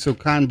you would be so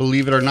kind,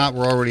 believe it or not,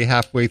 we're already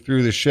halfway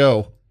through the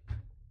show.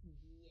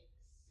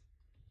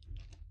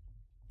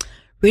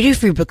 Radio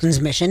Free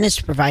Brooklyn's mission is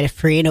to provide a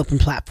free and open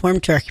platform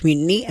to our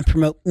community and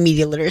promote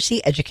media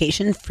literacy,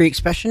 education, free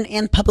expression,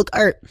 and public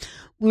art.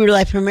 We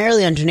rely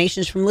primarily on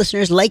donations from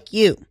listeners like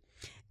you.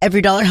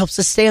 Every dollar helps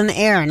us stay on the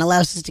air and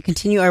allows us to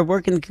continue our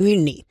work in the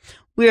community.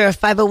 We are a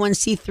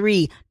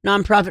 501c3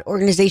 nonprofit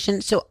organization,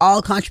 so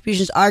all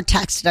contributions are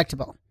tax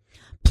deductible.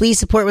 Please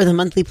support with a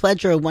monthly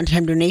pledge or a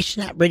one-time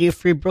donation at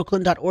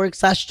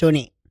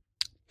radiofreebrooklyn.org/donate.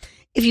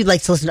 If you'd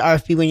like to listen to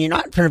RFB when you're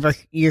not in front of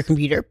your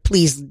computer,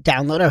 please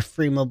download our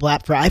free mobile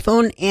app for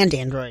iPhone and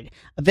Android,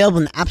 available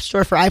in the App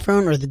Store for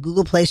iPhone or the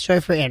Google Play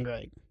Store for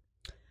Android.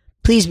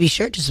 Please be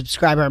sure to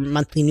subscribe our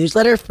monthly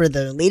newsletter for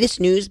the latest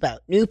news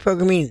about new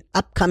programming and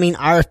upcoming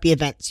RFB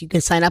events. You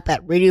can sign up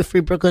at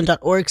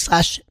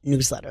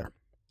radiofreebrooklyn.org/newsletter.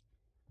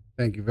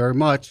 Thank you very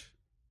much.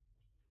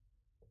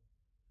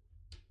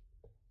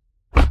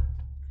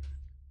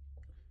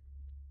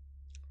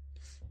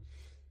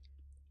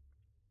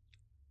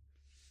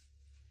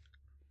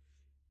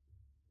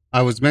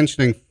 I was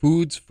mentioning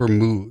foods for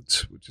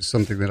moods, which is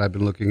something that I've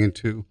been looking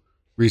into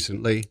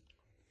recently.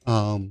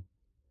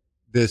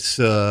 This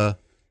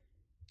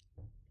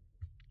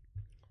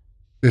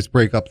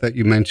breakup that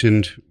you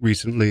mentioned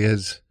recently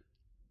has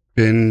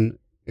been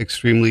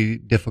extremely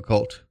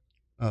difficult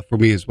for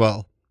me as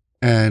well.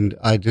 And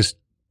I just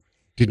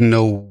didn't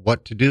know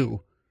what to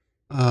do.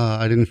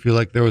 I didn't feel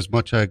like there was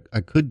much I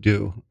could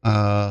do.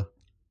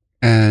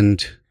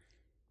 And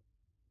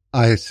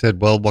I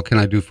said, well, what can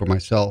I do for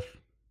myself?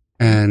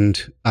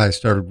 And I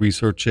started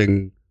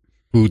researching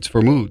foods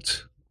for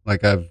moods.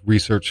 Like I've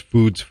researched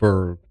foods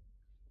for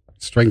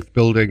strength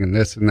building and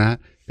this and that.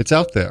 It's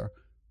out there.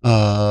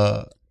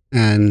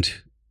 And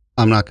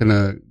I'm not going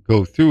to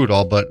go through it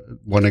all, but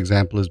one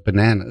example is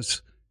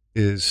bananas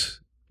is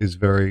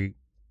very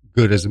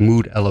good as a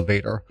mood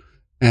elevator.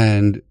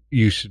 And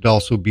you should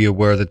also be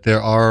aware that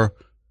there are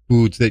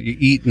foods that you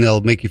eat and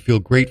they'll make you feel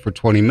great for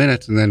 20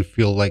 minutes and then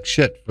feel like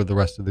shit for the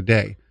rest of the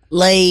day.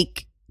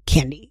 Like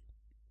candy.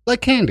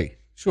 Like candy,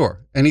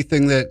 sure.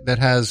 Anything that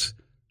has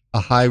a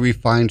high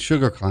refined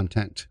sugar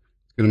content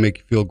is going to make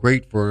you feel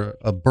great for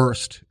a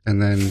burst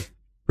and then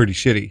pretty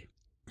shitty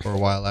for a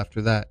while after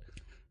that.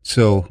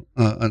 So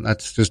and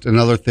that's just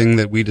another thing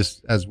that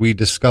as we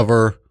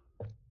discover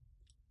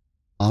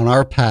on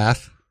our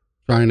path,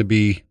 trying to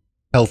be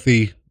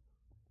healthy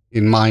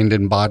in mind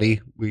and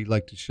body, we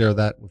like to share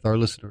that with our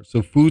listeners.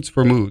 So foods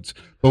for moods.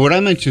 But when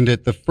I mentioned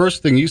it, the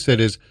first thing you said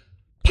is,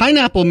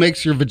 pineapple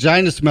makes your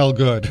vagina smell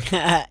good.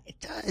 It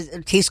does.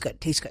 It tastes good.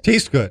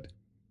 Tastes good.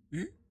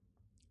 Hmm? Do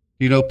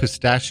you know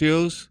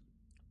pistachios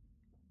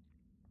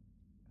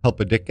help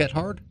a dick get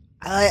hard?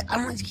 I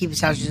don't like to keep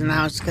pistachios in the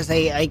house because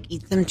I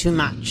eat them too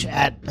much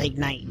at like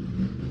night.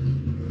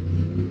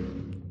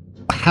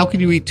 How can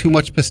you eat too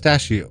much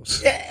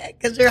pistachios?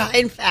 Because they're high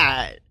in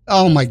fat.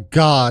 Oh my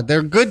God,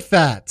 they're good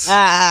fats.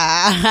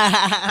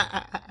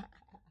 I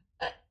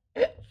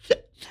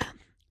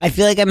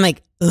feel like I'm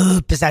like,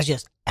 ugh,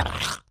 pistachios.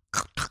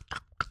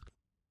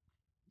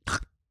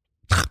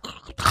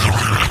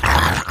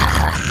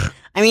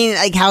 I mean,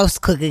 like, house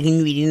cooking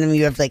and eating them,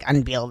 you have to, like,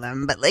 unpeel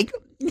them, but, like,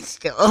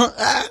 still.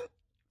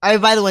 I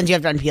buy the ones you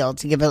have to unpeel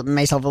to give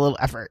myself a little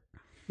effort.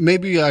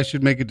 Maybe I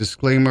should make a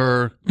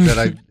disclaimer that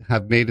I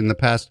have made in the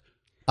past.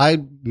 I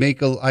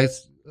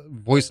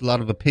voice a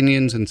lot of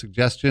opinions and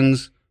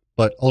suggestions,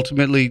 but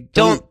ultimately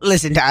don't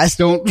listen to us.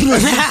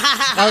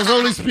 I was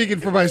only speaking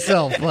for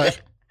myself, but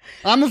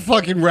I'm a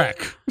fucking wreck.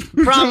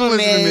 Problem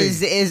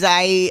is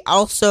I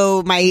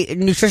also, my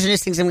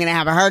nutritionist thinks I'm going to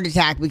have a heart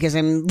attack because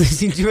I'm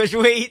losing too much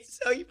weight.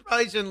 So you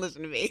probably shouldn't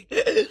listen to me.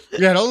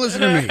 Yeah, don't listen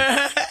to me.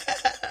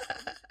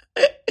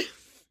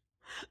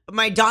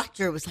 My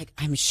doctor was like,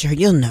 I'm sure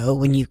you'll know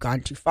when you've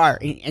gone too far.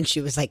 And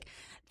she was like,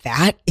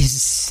 that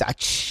is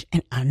such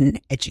an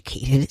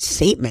uneducated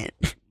statement.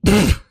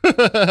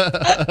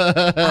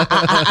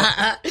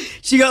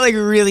 She got like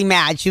really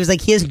mad. She was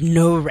like, he has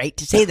no right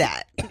to say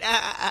that.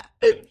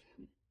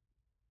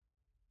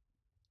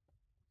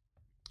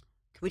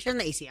 Can we turn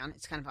the AC on?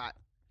 It's kind of hot.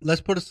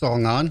 Let's put a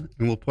song on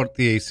and we'll put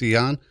the AC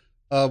on.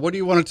 What do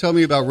you want to tell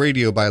me about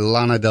Radio by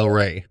Lana Del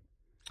Rey?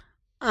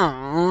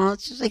 Oh,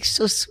 it's just like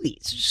so sweet.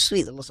 It's just a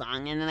sweet little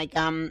song. And like,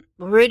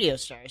 radio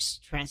stars.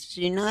 Francis,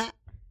 did you know that?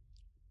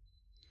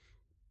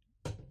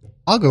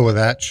 I'll go with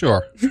that,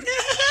 sure.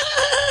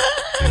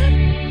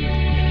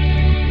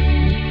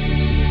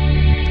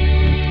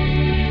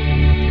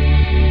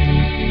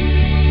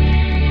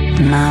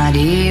 Not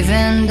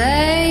even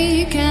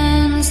they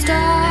can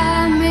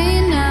stop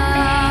me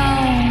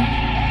now.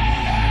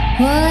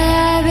 Will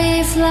I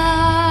be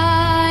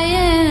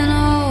flying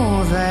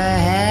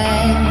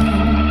overhead?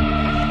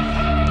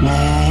 The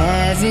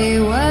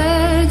heavy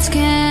words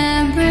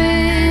can't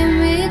bring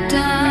me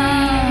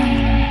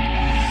down.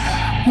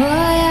 Boy,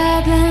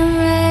 I've been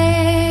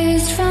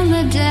raised from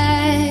the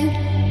dead.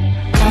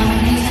 I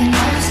don't even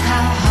notice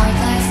how hard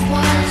life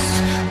was.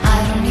 I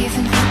don't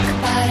even think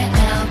about it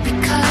now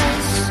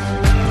because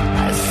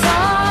I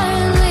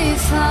finally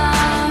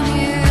found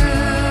you.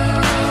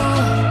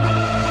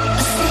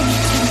 Sing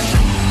it to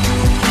me.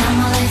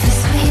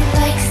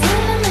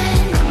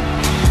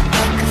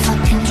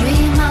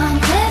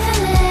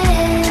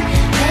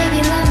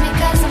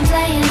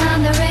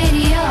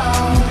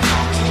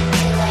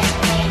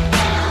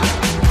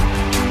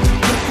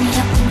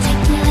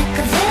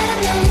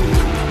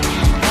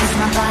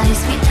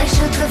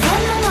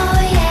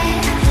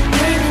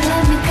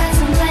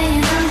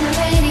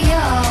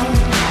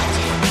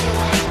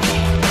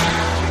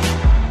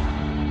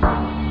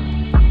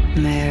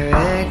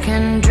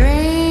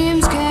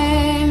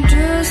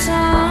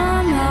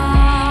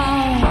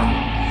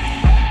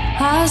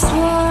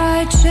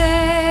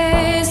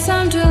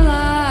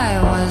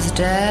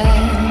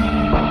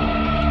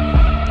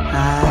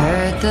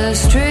 The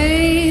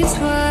streets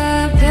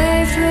were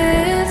paved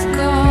with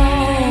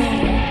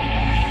gold.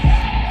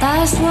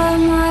 That's what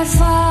my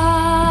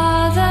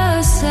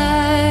father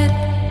said.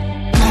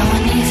 No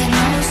one even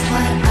knows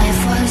what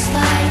life was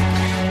like.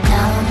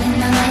 Now I'm in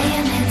LA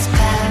and it's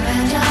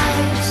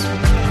paradise.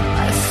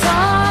 I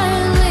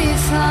finally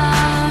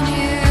found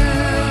you.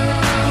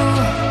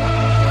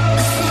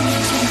 Listen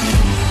to me.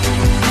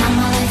 Now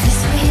my life is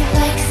sweet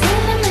like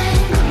cinnamon.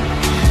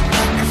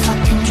 Like a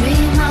fucking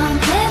dream I'm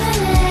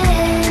living in.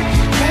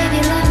 Baby,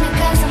 love me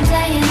 'cause I'm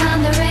playing on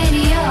the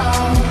radio.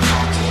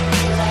 How do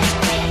you like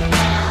me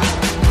now?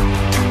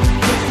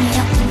 Pick me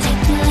up and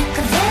take me like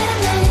a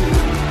vitamin.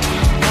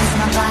 'Cause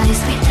my body's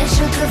sweet like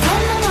sugar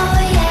venom, oh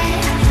yeah.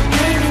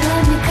 Baby,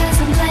 love me 'cause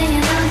I'm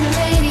playing on the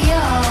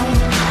radio.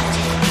 How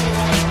do you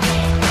like me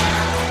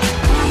now?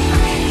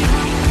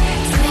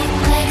 Sweet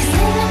like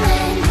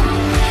cinnamon.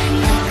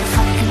 Like a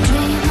fucking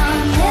dream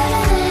I'm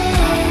living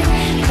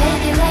in.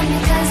 Baby, love me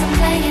 'cause I'm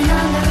playing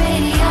on the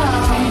radio.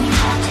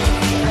 How do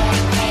you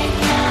like me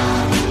now?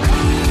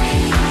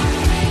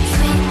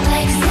 Sweet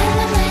like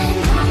cinnamon.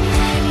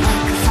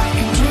 Like a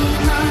fucking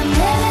dream I'm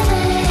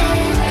living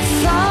in. I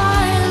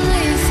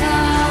finally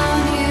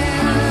found you.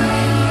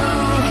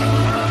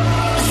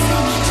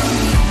 Listen to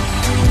me.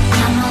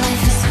 Now my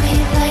life is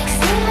sweet like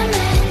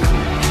cinnamon.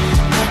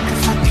 Like a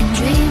fucking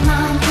dream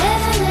I'm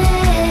living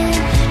in.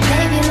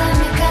 Baby, love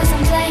me 'cause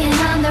I'm playing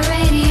on the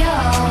radio.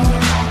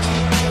 How do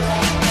you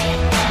like me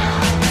now?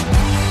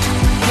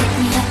 Pick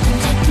me up and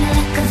take me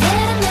like a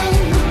vitamin.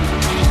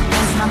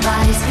 'Cause my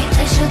body's sweet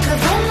like sugar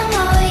venom,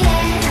 oh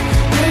yeah.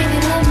 Baby,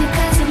 love me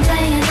 'cause I'm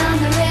playing on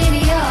the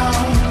radio.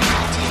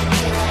 How do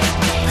you like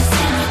me?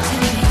 Listen to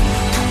me.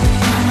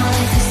 Now my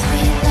life is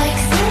sweet like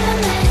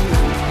cinnamon.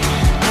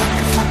 Like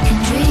a fucking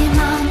dream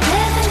I'm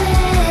living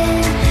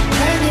in.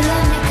 Baby,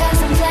 love me 'cause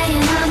I'm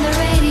playing on the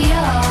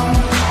radio.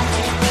 How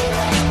do you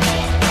like me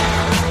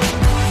now?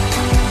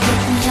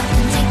 Pick me up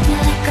and take me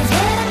like a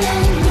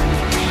vitamin.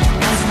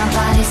 'Cause my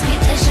body's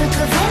sweet like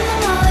sugar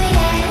venom, oh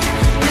yeah.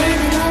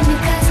 Baby, love me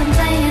 'cause I'm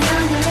playing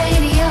on the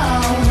radio.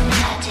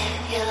 How do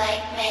you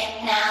like me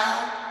now?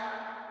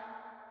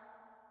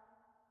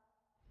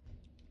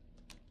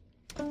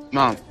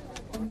 Mom,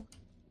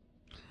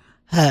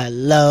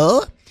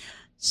 Hello.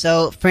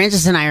 So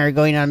Francis and I are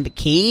going on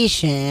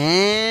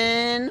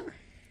vacation.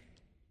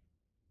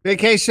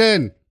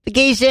 Vacation.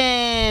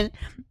 Vacation.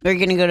 We're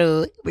gonna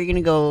go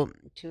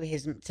to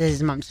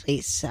his mom's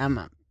place,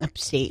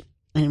 upstate,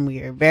 and we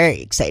are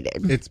very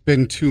excited. It's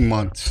been 2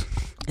 months.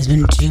 It's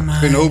been 2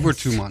 months. Been over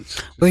 2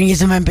 months. We're gonna get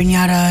some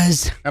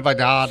empanadas.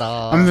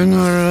 Empanada.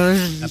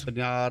 Empanadas.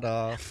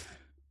 Empanada.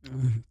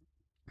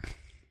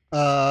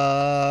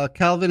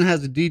 Calvin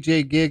has a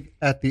DJ gig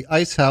at the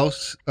Ice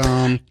House.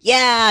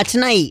 Yeah,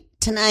 tonight.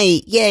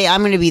 Yeah,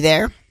 I'm gonna be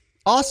there.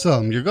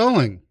 Awesome. You're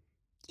going.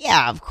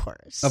 Yeah, of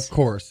course. Of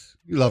course.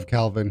 You love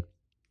Calvin.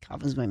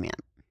 Calvin's my man.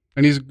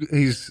 And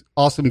he's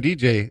awesome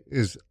DJ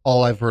is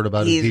all I've heard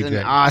about He's his DJ.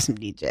 an awesome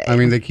DJ. I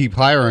mean, they keep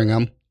hiring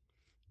him.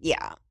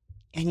 Yeah,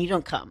 and you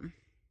don't come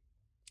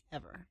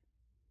ever.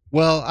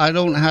 Well, I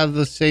don't have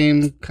the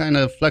same kind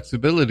of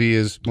flexibility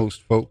as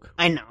most folk.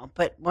 I know,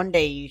 but one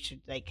day you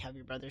should have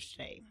your brother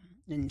stay,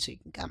 and so you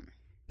can come.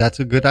 That's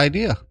a good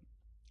idea.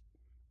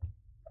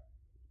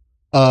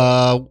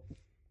 And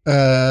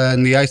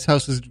the Ice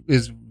House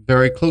is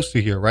very close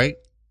to here, right?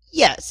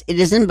 Yes, it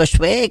is in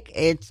Bushwick.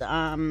 It's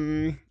I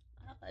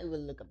will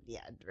look up the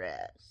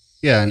address.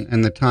 Yeah,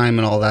 and the time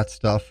and all that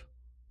stuff.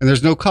 And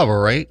there's no cover,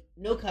 right?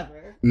 No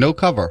cover. No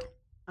cover.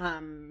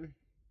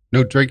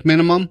 No drink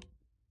minimum.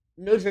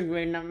 No drink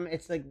random.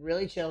 It's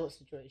really chill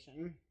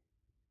situation.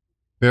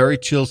 Very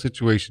chill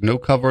situation. No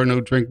cover,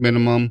 no drink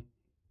minimum.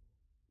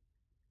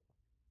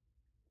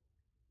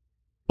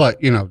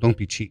 But, don't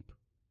be cheap.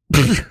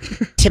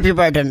 Tip your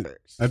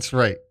bartenders. That's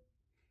right.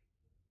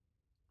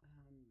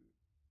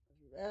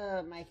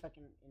 My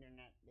fucking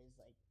internet is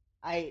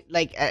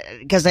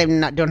because I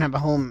don't have a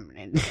home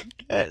and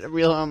a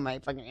real home. My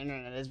fucking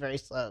internet is very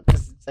slow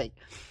because it's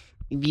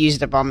you've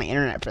used up all my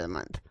internet for the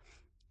month.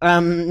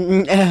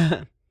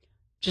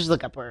 Just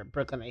look up where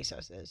Brooklyn Ice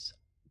House is.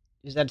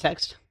 Is that a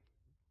text?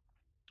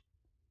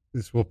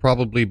 This will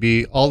probably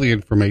be all the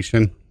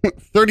information.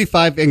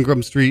 35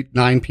 Ingram Street,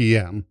 9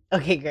 p.m.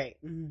 Okay, great.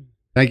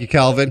 Thank you,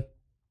 Calvin.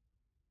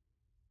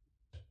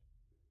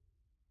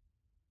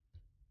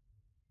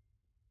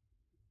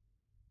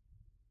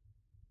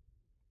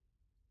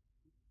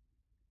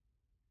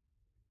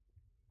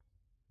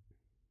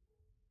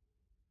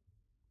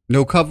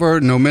 No cover,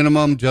 no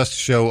minimum, just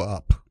show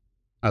up.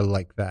 I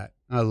like that.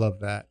 I love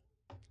that.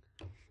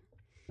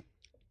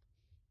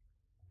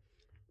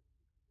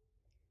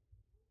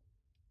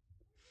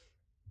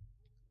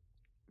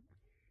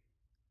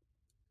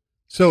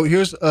 So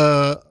here's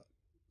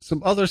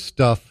some other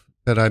stuff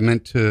that I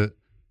meant to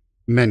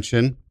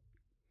mention,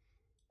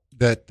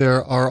 that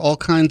there are all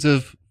kinds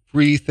of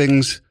free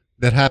things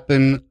that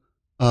happen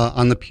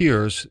on the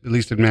piers, at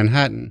least in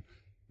Manhattan.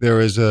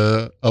 There is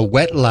a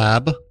wet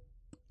lab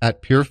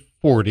at Pier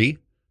 40,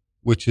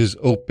 which is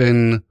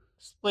open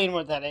explain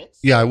what that is?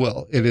 Yeah, I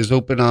will. It is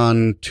open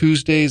on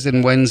Tuesdays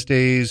and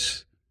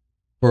Wednesdays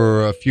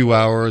for a few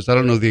hours. I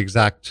don't know the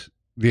exact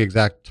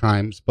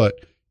times, but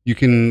you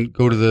can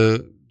go to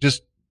the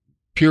just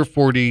Pure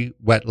 40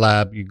 Wet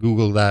Lab. You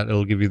Google that;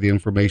 it'll give you the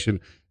information.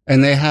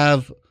 And they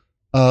have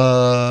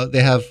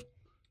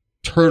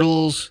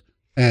turtles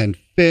and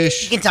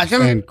fish. You can touch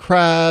them? And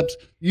crabs.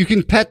 You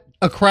can pet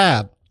a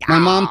crab. My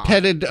mom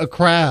petted a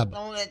crab,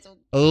 Oh, that's so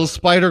a little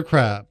spider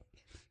crab.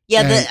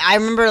 Yeah, And- I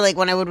remember like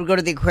when I would go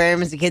to the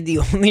aquarium as a kid, the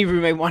only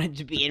room I wanted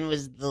to be in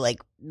was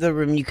the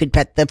room you could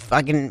pet the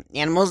fucking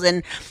animals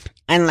in,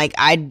 and like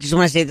I just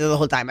want to stay there the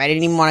whole time. I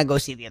didn't even want to go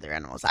see the other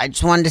animals. I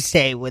just wanted to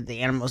stay with the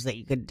animals that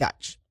you could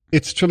touch.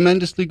 It's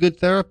tremendously good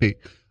therapy.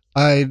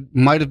 I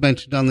might have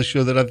mentioned on the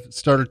show that I've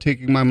started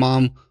taking my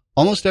mom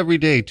almost every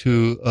day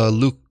to a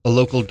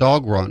local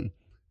dog run,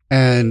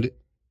 and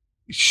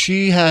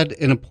she had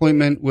an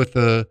appointment with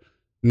a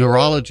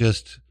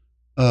neurologist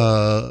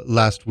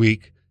last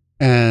week.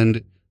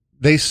 And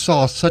they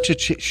saw such a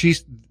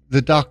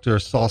the doctor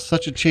saw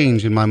such a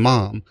change in my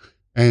mom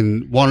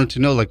and wanted to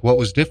know like what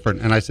was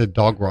different. And I said,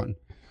 dog run.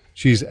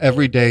 She's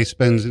every day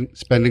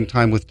spending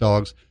time with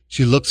dogs.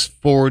 She looks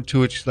forward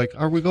to it. She's like,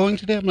 are we going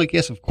today? I'm like,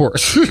 yes, of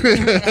course.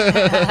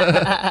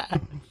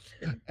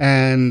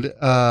 And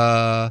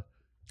I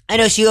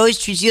know she always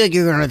treats you like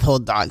you're going to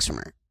withhold dogs from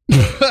her.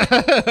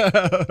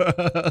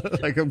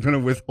 like I'm going to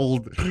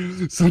withhold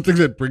something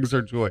that brings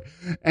her joy,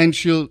 and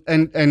she'll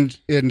and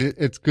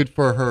it's good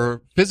for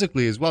her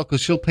physically as well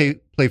because she'll play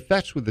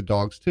fetch with the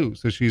dogs too.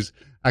 So she's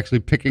actually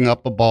picking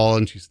up a ball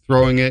and she's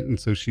throwing it, and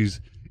so she's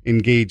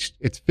engaged.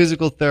 It's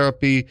physical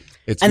therapy.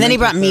 And then he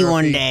brought mental me therapy.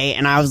 one day,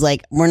 and I was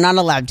like, "We're not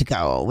allowed to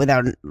go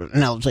without an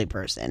elderly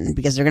person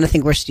because they're going to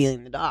think we're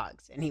stealing the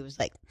dogs." And he was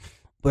like,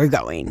 "We're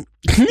going."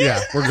 Yeah,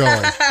 we're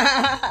going.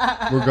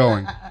 We're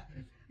going.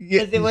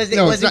 Yeah, Because it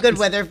no, wasn't it's not- good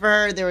weather for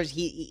her. There was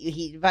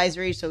heat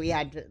advisory, so we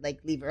had to like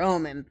leave her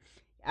home. And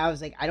I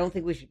was like, I don't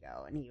think we should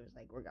go. And he was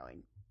like, we're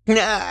going.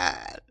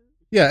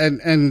 Yeah,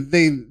 and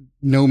they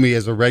know me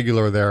as a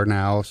regular there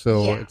now,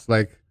 so Yeah. it's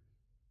like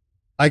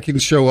I can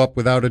show up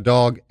without a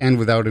dog and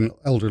without an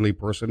elderly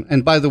person.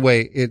 And by the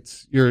way,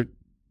 it's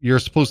you're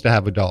supposed to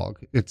have a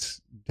dog.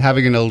 It's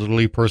having an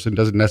elderly person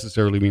doesn't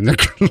necessarily mean they're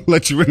going to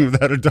let you in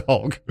without a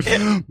dog.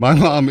 My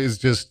mom is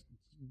just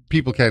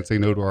people can't say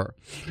no to her.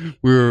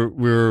 We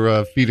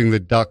were feeding the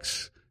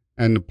ducks,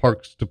 and the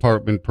parks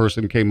department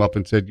person came up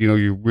and said,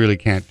 you really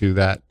can't do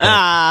that.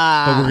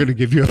 But we're going to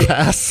give you a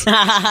pass.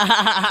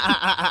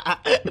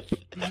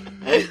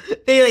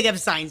 They like have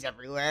signs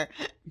everywhere.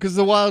 Because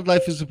the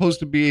wildlife is supposed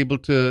to be able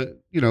to,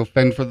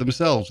 fend for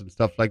themselves and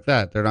stuff like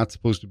that. They're not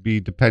supposed to be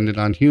dependent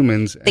on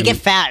humans. They get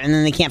fat and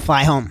then they can't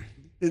fly home.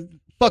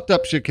 Fucked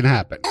up shit can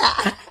happen.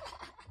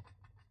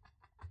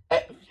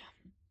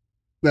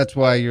 That's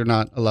why you're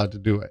not allowed to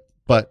do it.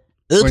 But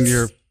Oops, when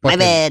you're my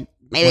bad.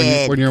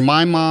 when you're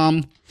my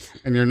mom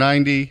and you're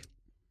 90,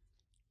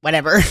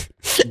 Whatever.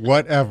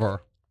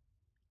 whatever.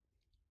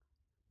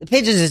 The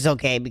pigeons is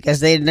okay because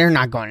they're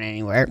not going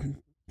anywhere.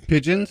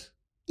 Pigeons?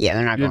 Yeah,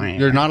 they're not going anywhere.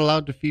 You're not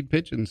allowed to feed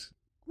pigeons.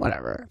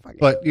 Whatever. Fuck it.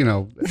 But,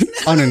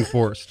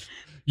 unenforced.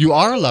 You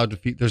are allowed to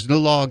feed. There's no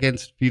law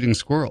against feeding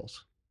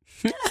squirrels.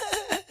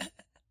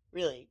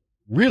 Really?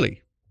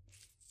 Really?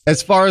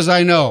 As far as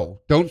I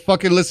know. Don't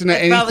fucking listen to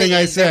anything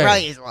I say. There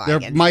probably is a law There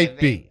against might it,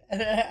 be.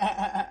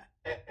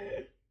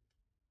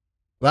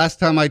 Last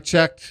time I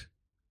checked,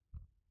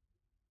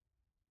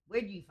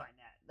 Where do you find that?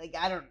 Like,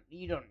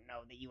 you don't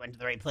know that you went to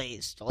the right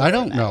place. To look I for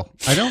don't that. know.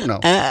 I don't know.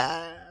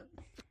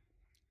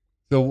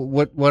 So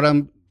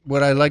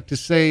what I like to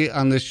say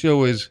on this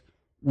show is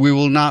we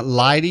will not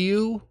lie to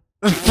you.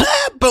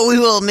 But we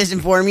will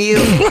misinform you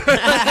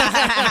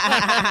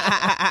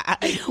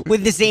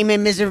with the same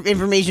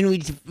misinformation we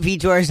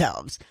feed to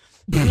ourselves.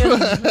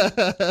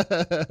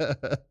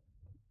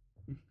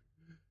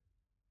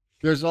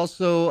 There's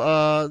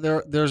also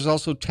there's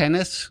also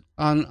tennis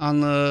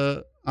on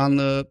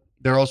the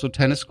there are also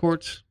tennis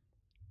courts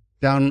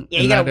down Yeah,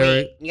 in you that gotta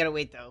area. wait. You gotta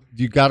wait though.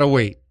 You gotta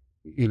wait.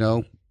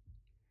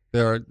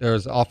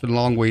 There's often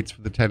long waits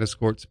for the tennis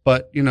courts,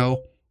 but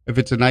if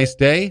it's a nice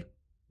day,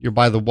 you're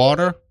by the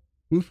water.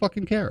 Who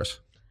fucking cares?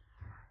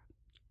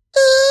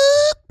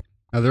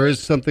 Now there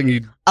is something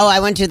you. Oh, I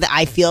went to the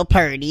I Feel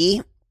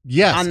party.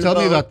 Yes, On the tell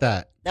me boat. about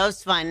that. That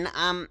was fun.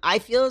 I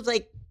feel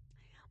like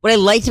what I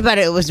liked about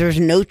it was there was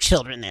no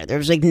children there. There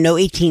was like no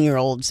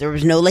 18-year-olds. There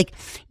was no like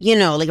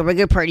a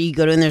regular party you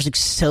go to and there's like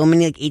so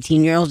many like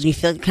 18-year-olds and you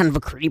feel like kind of a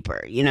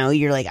creeper.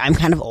 You're like, I'm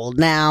kind of old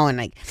now and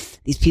like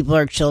these people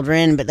are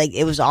children, but like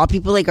it was all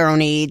people like our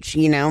own age,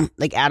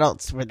 like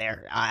adults were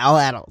there, all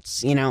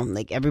adults,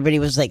 like everybody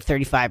was like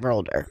 35 or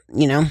older,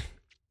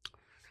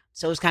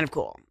 so it was kind of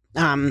cool.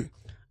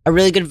 A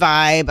really good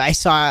vibe.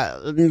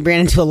 Ran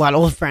into a lot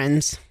of old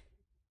friends.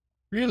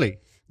 Really?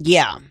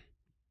 Yeah.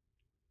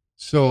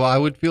 So I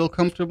would feel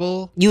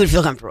comfortable. You would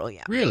feel comfortable,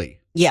 yeah. Really?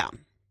 Yeah.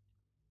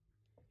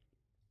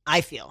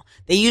 I feel.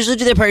 They usually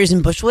do their parties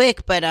in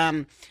Bushwick, but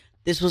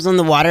this was on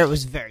the water. It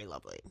was very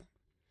lovely.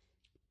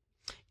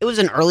 It was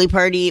an early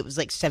party. It was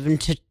like 7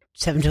 to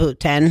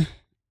 10.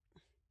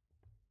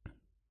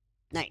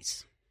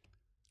 Nice.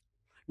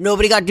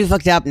 Nobody got too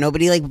fucked up.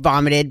 Nobody like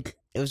vomited.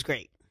 It was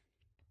great.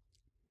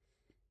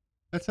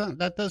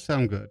 That does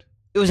sound good.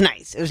 It was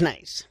nice. It was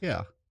nice.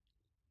 Yeah.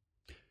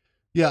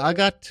 Yeah, I'm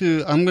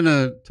going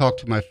to talk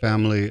to my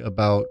family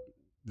about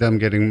them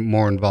getting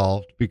more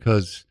involved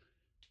because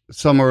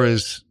summer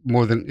is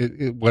more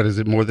than, what is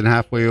it, more than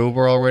halfway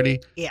over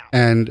already? Yeah.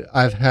 And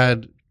I've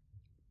had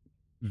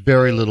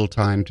very little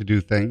time to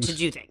do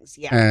things.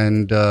 Yeah.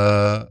 And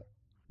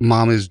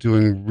Mom is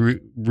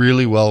doing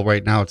really well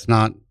right now. It's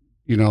not,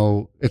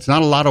 it's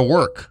not a lot of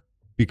work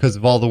because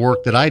of all the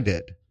work that I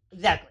did.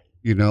 Exactly.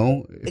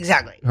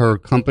 Exactly. Her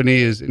company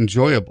is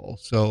enjoyable.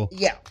 So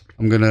yeah,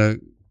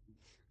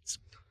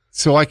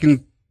 so I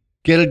can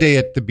get a day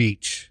at the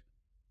beach.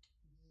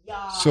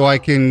 Yeah. So I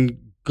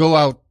can go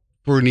out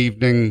for an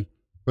evening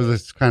for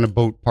this kind of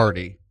boat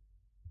party.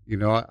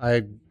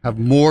 I have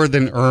more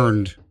than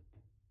earned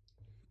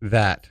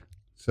that.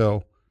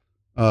 So,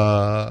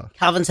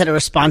 Calvin said a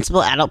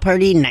responsible adult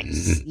party.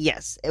 Nice.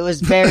 Yes. It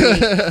was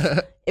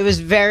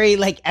very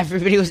like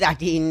everybody was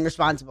acting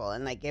responsible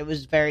and like it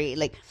was very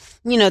like,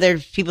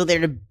 there's people there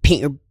to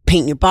paint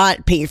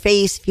your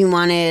face if you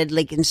wanted,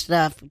 like, and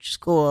stuff, which is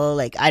cool.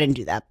 Like, I didn't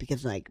do that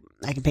because like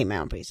I can paint my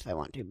own face if I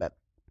want to, but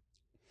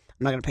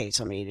I'm not going to pay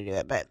somebody to do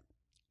it, but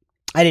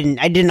I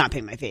did not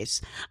paint my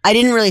face. I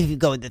didn't really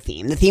go with the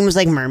theme. The theme was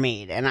like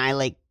mermaid and I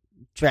like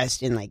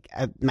dressed in like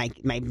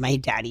my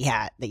daddy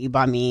hat that you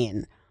bought me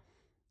and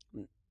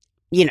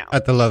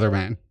at the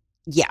Leatherman.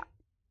 Yeah.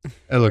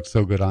 It looks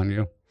so good on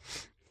you.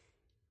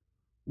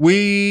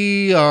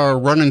 We are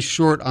running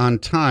short on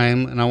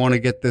time, and I want to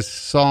get this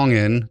song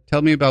in.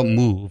 Tell me about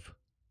Move.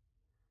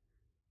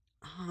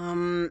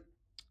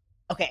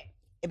 Okay.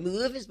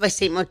 Move is by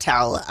Saint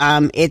Motel.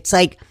 It's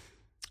like,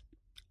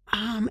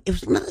 it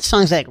was one of the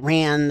songs that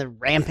ran the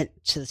rampant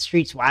to the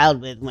streets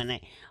wild with when the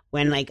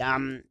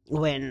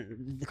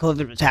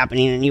COVID was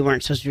happening and you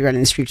weren't supposed to be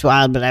running the streets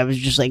wild, but I was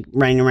just like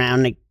running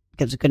around like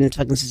because I couldn't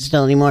fucking sit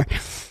still anymore.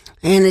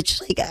 And it's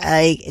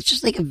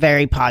just like a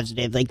very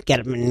positive, like get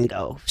up and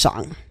go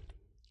song.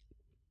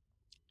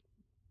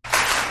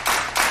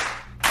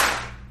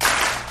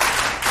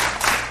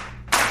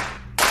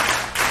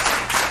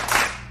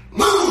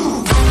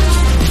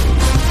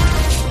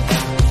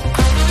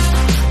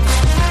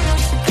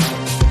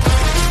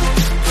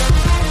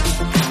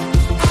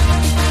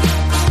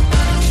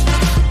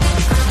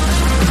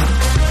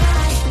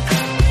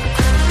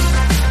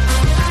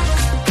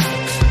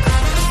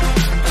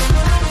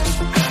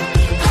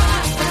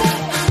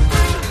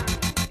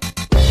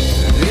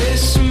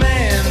 This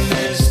man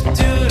is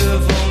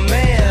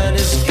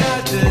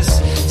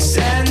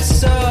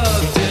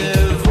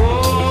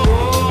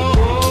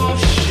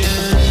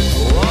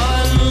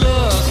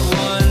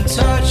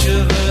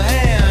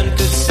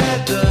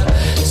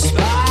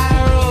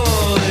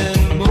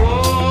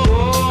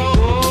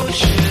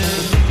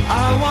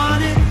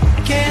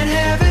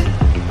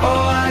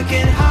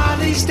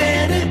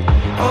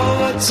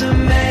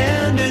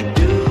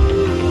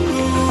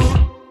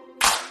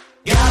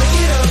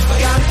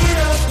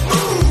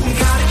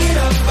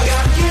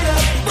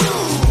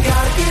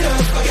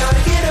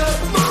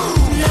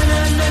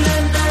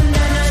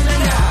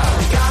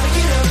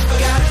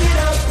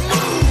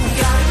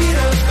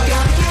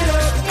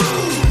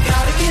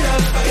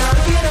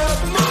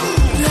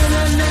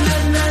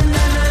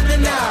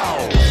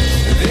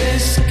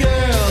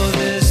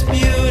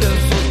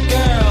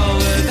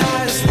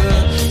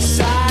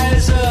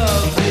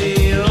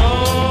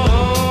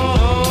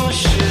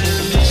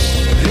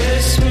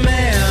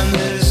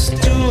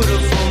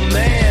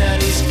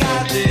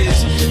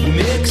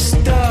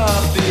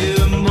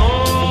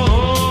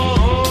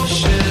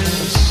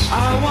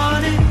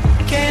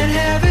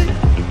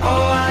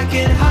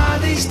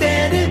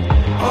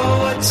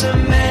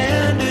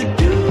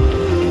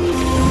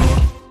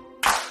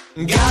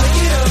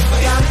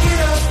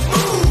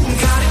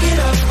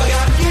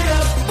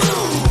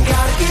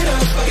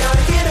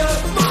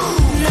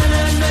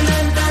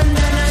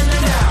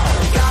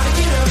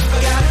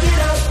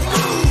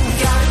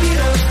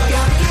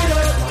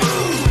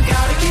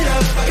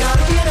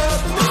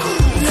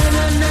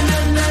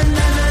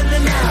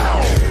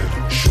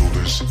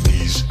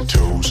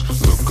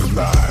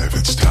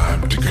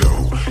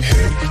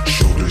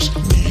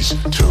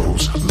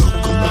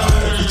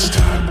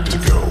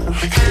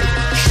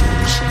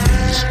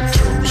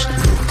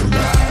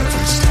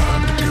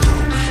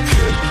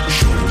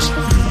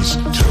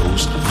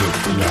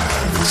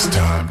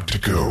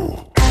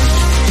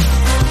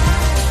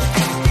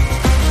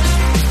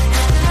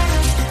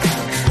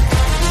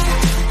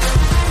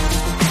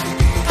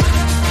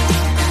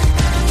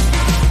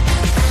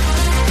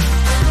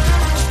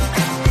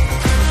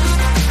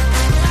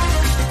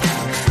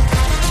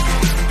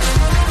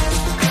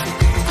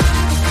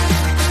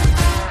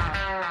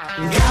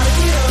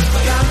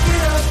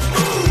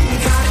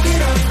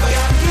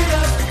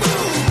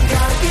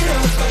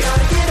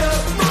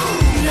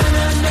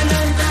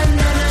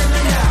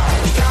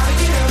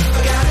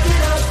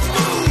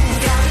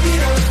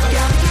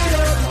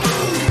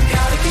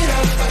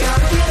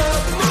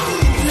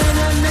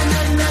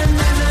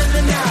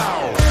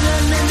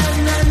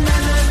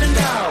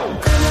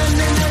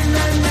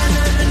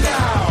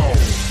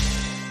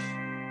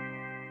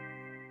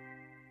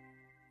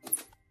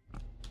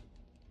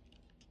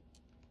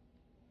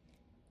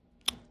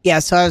Yeah,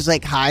 so I was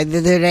like high the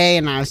other day,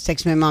 and I was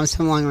texting my mom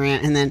some long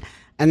rant, and then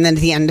at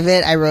the end of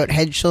it, I wrote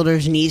head,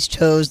 shoulders, knees,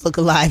 toes, look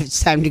alive.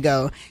 It's time to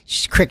go.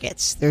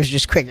 Crickets. There's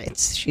just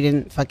crickets. She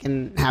didn't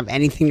fucking have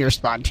anything to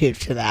respond to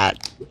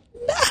that.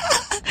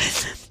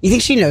 You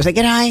think she knows I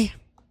get high?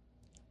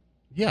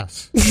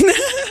 Yes.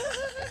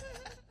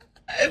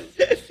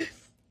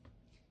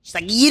 She's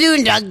like, you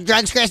doing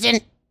drugs,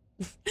 Kristen?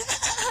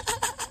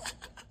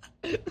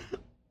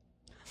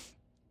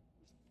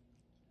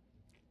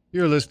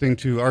 You're listening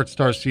to Art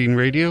Star Scene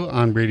Radio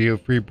on Radio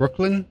Free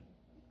Brooklyn.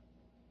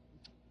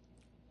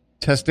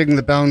 Testing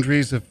the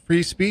boundaries of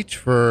free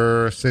speech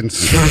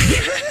since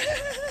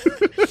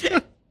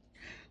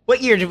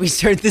What year did we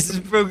start this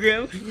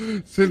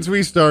program? since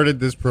we started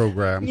this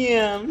program.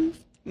 Yeah.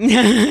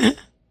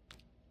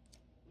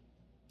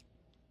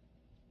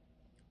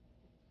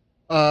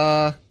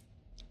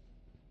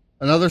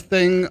 Another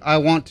thing I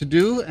want to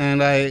do,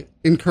 and I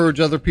encourage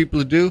other people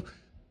to do,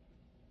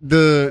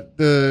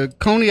 the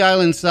Coney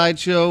Island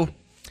sideshow.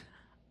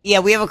 Yeah,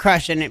 we have a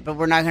crush in it, but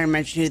we're not going to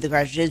mention who the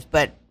crush is,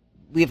 but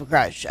we have a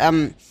crush.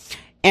 But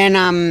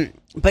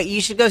you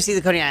should go see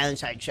the Coney Island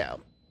sideshow.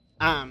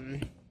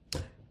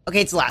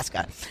 Okay, it's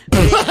Alaska.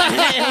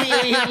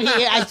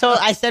 I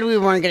said we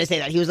weren't going to say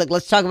that. He was like,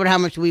 let's talk about how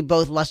much we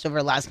both lust over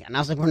Alaska. And I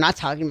was like, we're not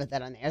talking about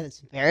that on the air. That's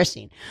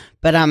embarrassing.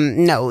 But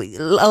no,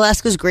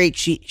 Alaska's great.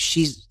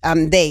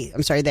 They,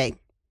 I'm sorry,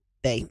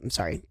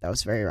 that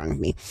was very wrong of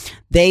me.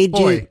 They do.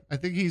 Boy, I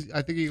think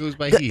he goes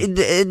by he.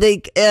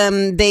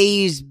 They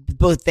use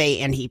both they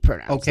and he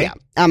pronouns. Okay.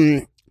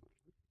 Yeah.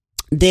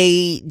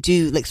 They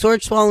do like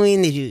sword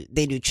swallowing.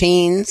 They do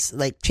chains.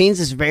 Like chains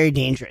is very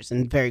dangerous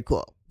and very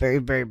cool. Very,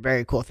 very,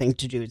 very cool thing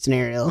to do. It's an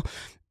aerial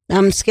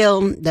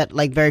skill that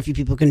like very few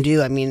people can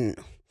do. I mean,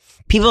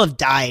 people have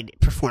died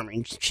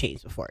performing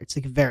chains before. It's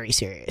like very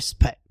serious.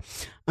 But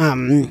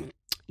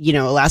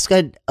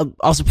Alaska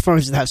also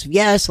performs at the House of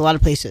Yes, a lot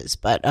of places.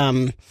 But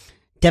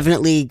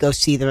definitely go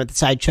see them at the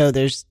sideshow.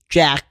 There's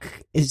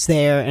Jack is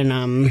there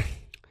and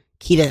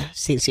Keita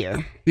St.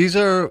 Cyr. These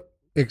are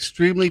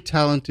extremely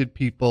talented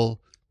people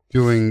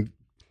doing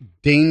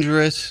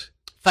dangerous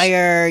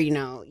fire,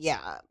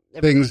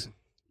 things.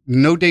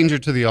 No danger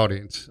to the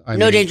audience.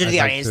 No danger to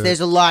the audience.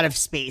 There's a lot of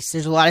space.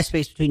 There's a lot of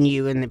space between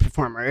you and the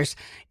performers.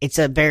 It's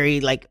a very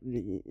they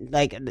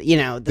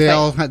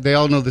all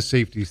know the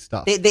safety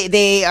stuff.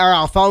 They are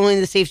all following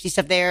the safety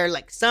stuff there.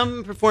 Like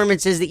some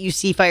performances that you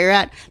see fire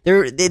at,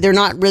 they're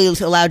not really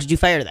allowed to do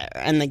fire there,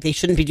 and like they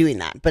shouldn't be doing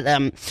that. But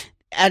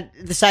at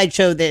the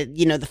sideshow,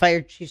 the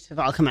fire chiefs have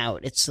all come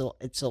out. It's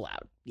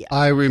allowed. Yeah.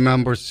 I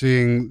remember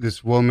seeing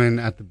this woman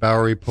at the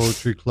Bowery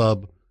Poetry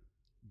Club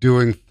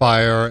doing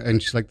fire,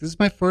 and she's like, this is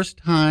my first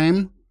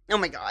time. Oh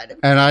my God.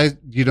 And I,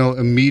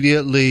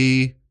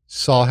 immediately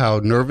saw how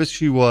nervous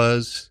she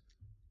was,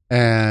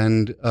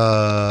 and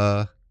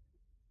I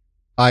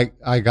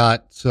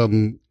got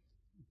some,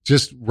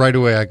 just right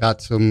away, I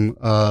got some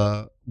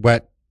I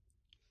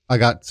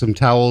got some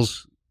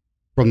towels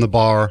from the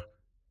bar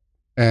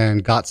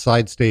and got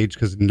side stage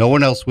because no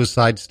one else was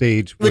side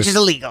stage. Which is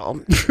illegal.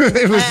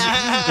 it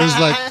was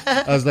like,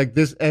 I was like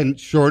this, and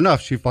sure enough,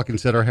 she fucking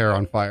set her hair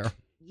on fire.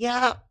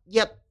 Yeah.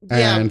 Yep.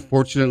 Yeah. And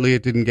fortunately,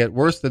 it didn't get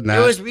worse than that.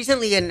 There was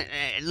recently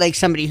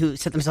somebody who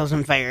set themselves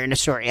on fire in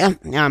Astoria,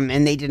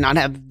 and they did not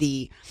have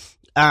they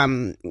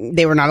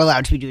were not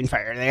allowed to be doing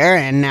fire there,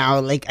 and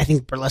now I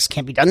think burlesque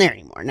can't be done there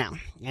anymore now,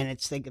 and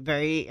it's like a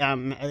very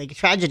a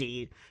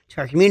tragedy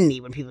to our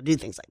community when people do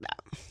things like that.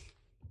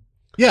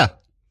 Yeah.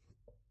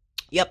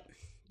 Yep.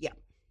 Yeah.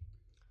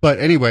 But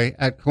anyway,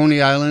 at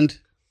Coney Island,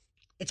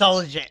 it's all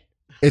legit.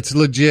 It's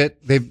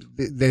legit.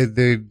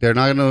 They're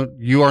not gonna.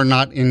 You are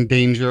not in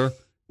danger.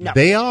 No.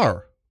 They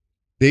are.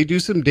 They do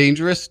some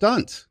dangerous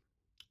stunts.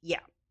 Yeah.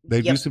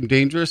 They do some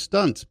dangerous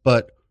stunts,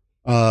 but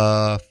they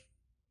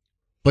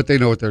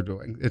know what they're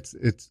doing.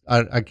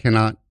 I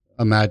cannot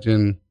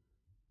imagine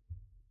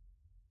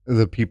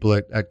the people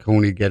at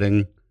Coney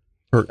getting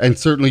hurt, and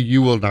certainly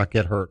you will not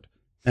get hurt.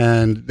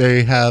 And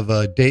they have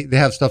they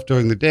have stuff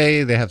during the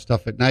day. They have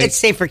stuff at night. It's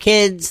safe for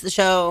kids. The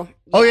show.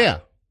 Yeah. Oh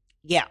yeah.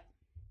 Yeah.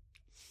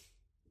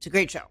 It's a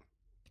great show.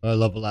 I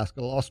love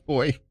Alaska Lost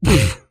Boy.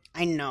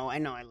 I know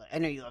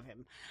you love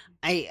him.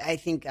 I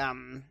think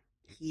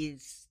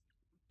he's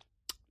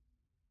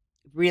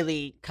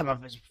really come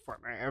up as a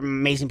performer, an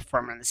amazing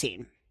performer on the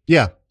scene.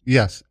 Yeah,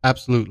 yes,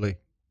 absolutely.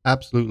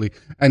 Absolutely.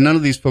 And none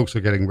of these folks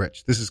are getting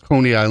rich. This is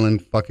Coney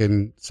Island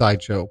fucking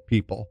sideshow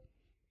people.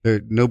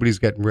 Nobody's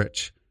getting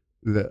rich.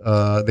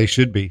 They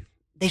should be.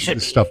 They should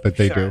the be. Stuff that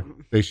they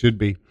do. They should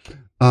be.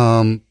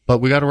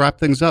 But we got to wrap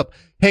things up.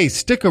 Hey,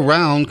 stick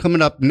around.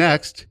 Coming up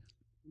next,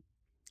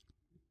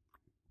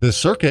 The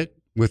Circuit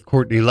with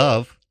Courtney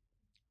Love.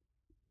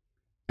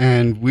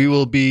 And we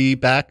will be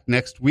back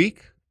next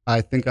week.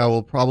 I think I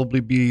will probably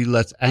be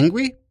less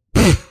angry.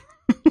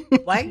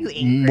 Why are you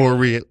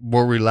angry?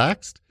 More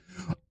relaxed.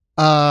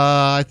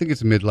 I think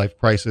it's a midlife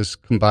crisis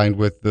combined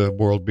with the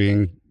world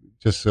being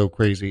just so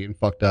crazy and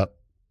fucked up.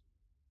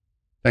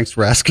 Thanks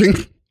for asking.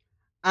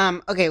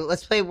 Okay,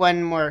 let's play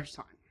one more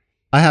song.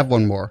 I have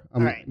one more.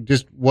 All right.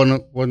 Just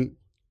one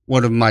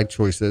one of my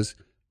choices.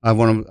 I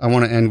want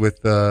to end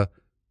with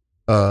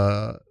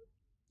Sinead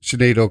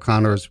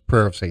O'Connor's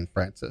Prayer of St.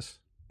 Francis.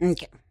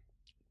 Okay.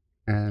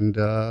 And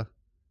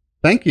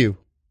thank you.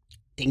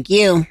 Thank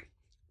you.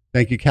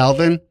 Thank you,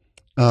 Calvin.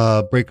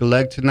 Break a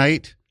leg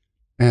tonight.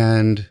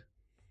 And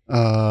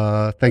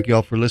thank you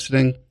all for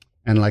listening.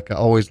 And like I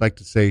always like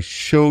to say,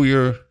 show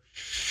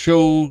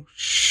yourself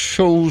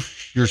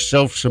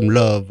some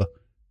love.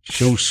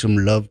 Show some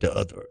love to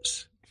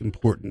others. It's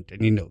important,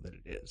 and you know that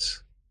it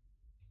is.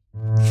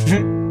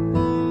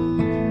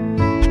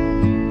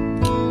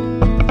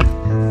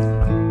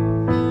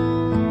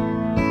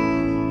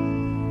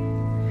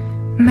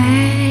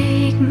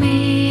 Make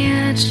me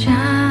a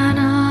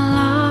channel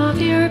of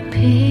your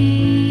peace.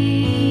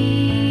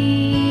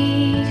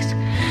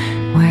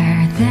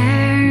 Where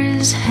there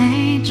is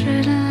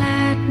hatred,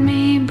 let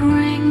me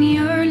bring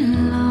your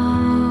love.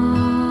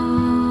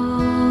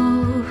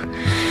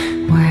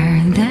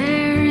 Where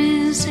there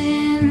is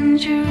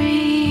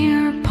injury,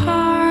 your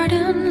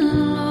pardon,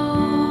 Lord.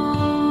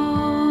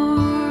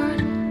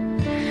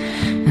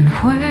 And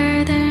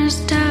where there's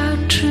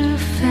doubt, true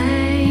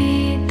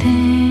faith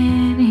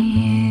in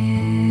you.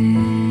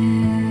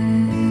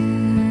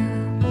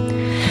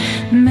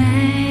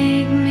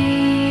 Make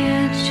me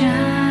a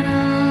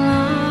channel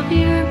of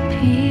your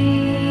peace.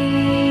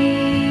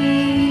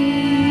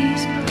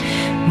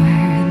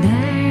 Where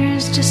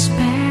there's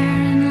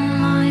despair in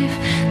life,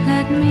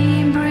 let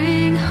me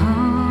bring hope.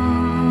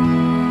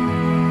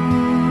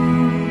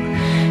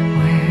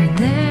 Where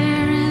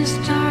there is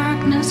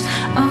darkness,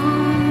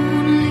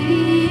 only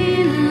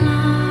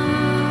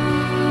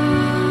light.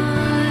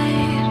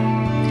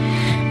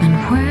 And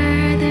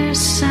where there's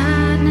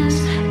sadness,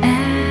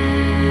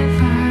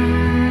 ever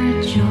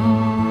joy.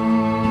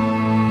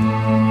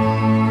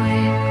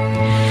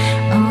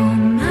 Oh,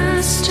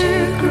 Master,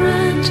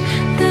 grant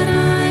that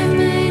I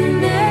may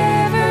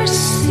never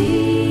see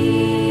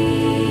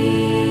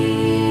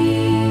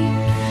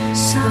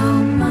so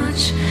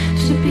much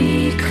to be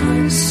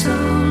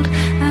consoled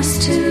as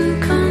to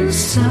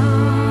console,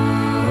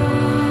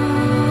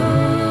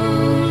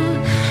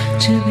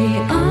 to be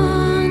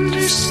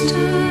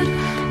understood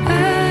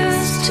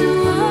as to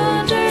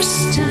understand,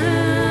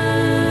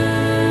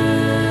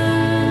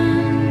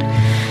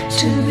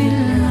 to be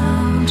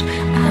loved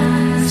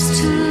as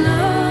to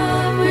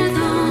love with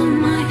all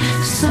my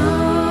soul.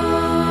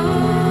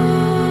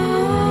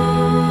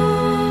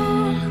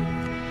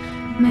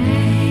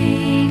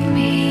 Make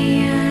me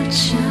a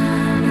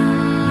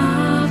channel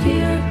of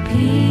your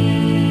peace.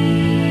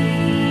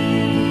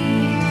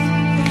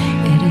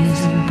 It is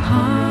in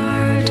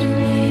pardoning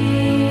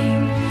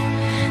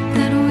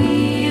that we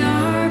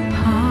are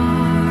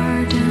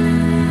pardoned.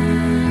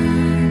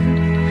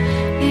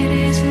 It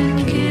is in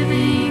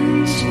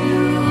giving to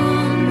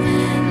all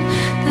men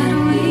that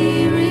we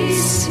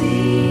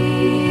receive,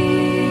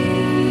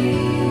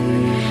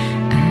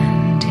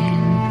 and in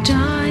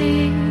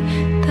dying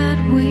that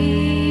we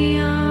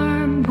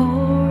are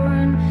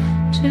born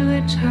to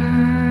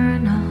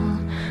eternal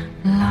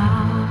life.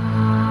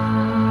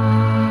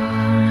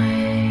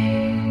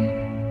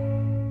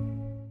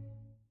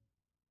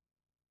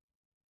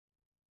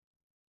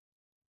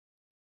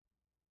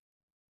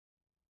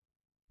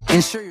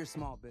 Ensure your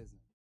small business.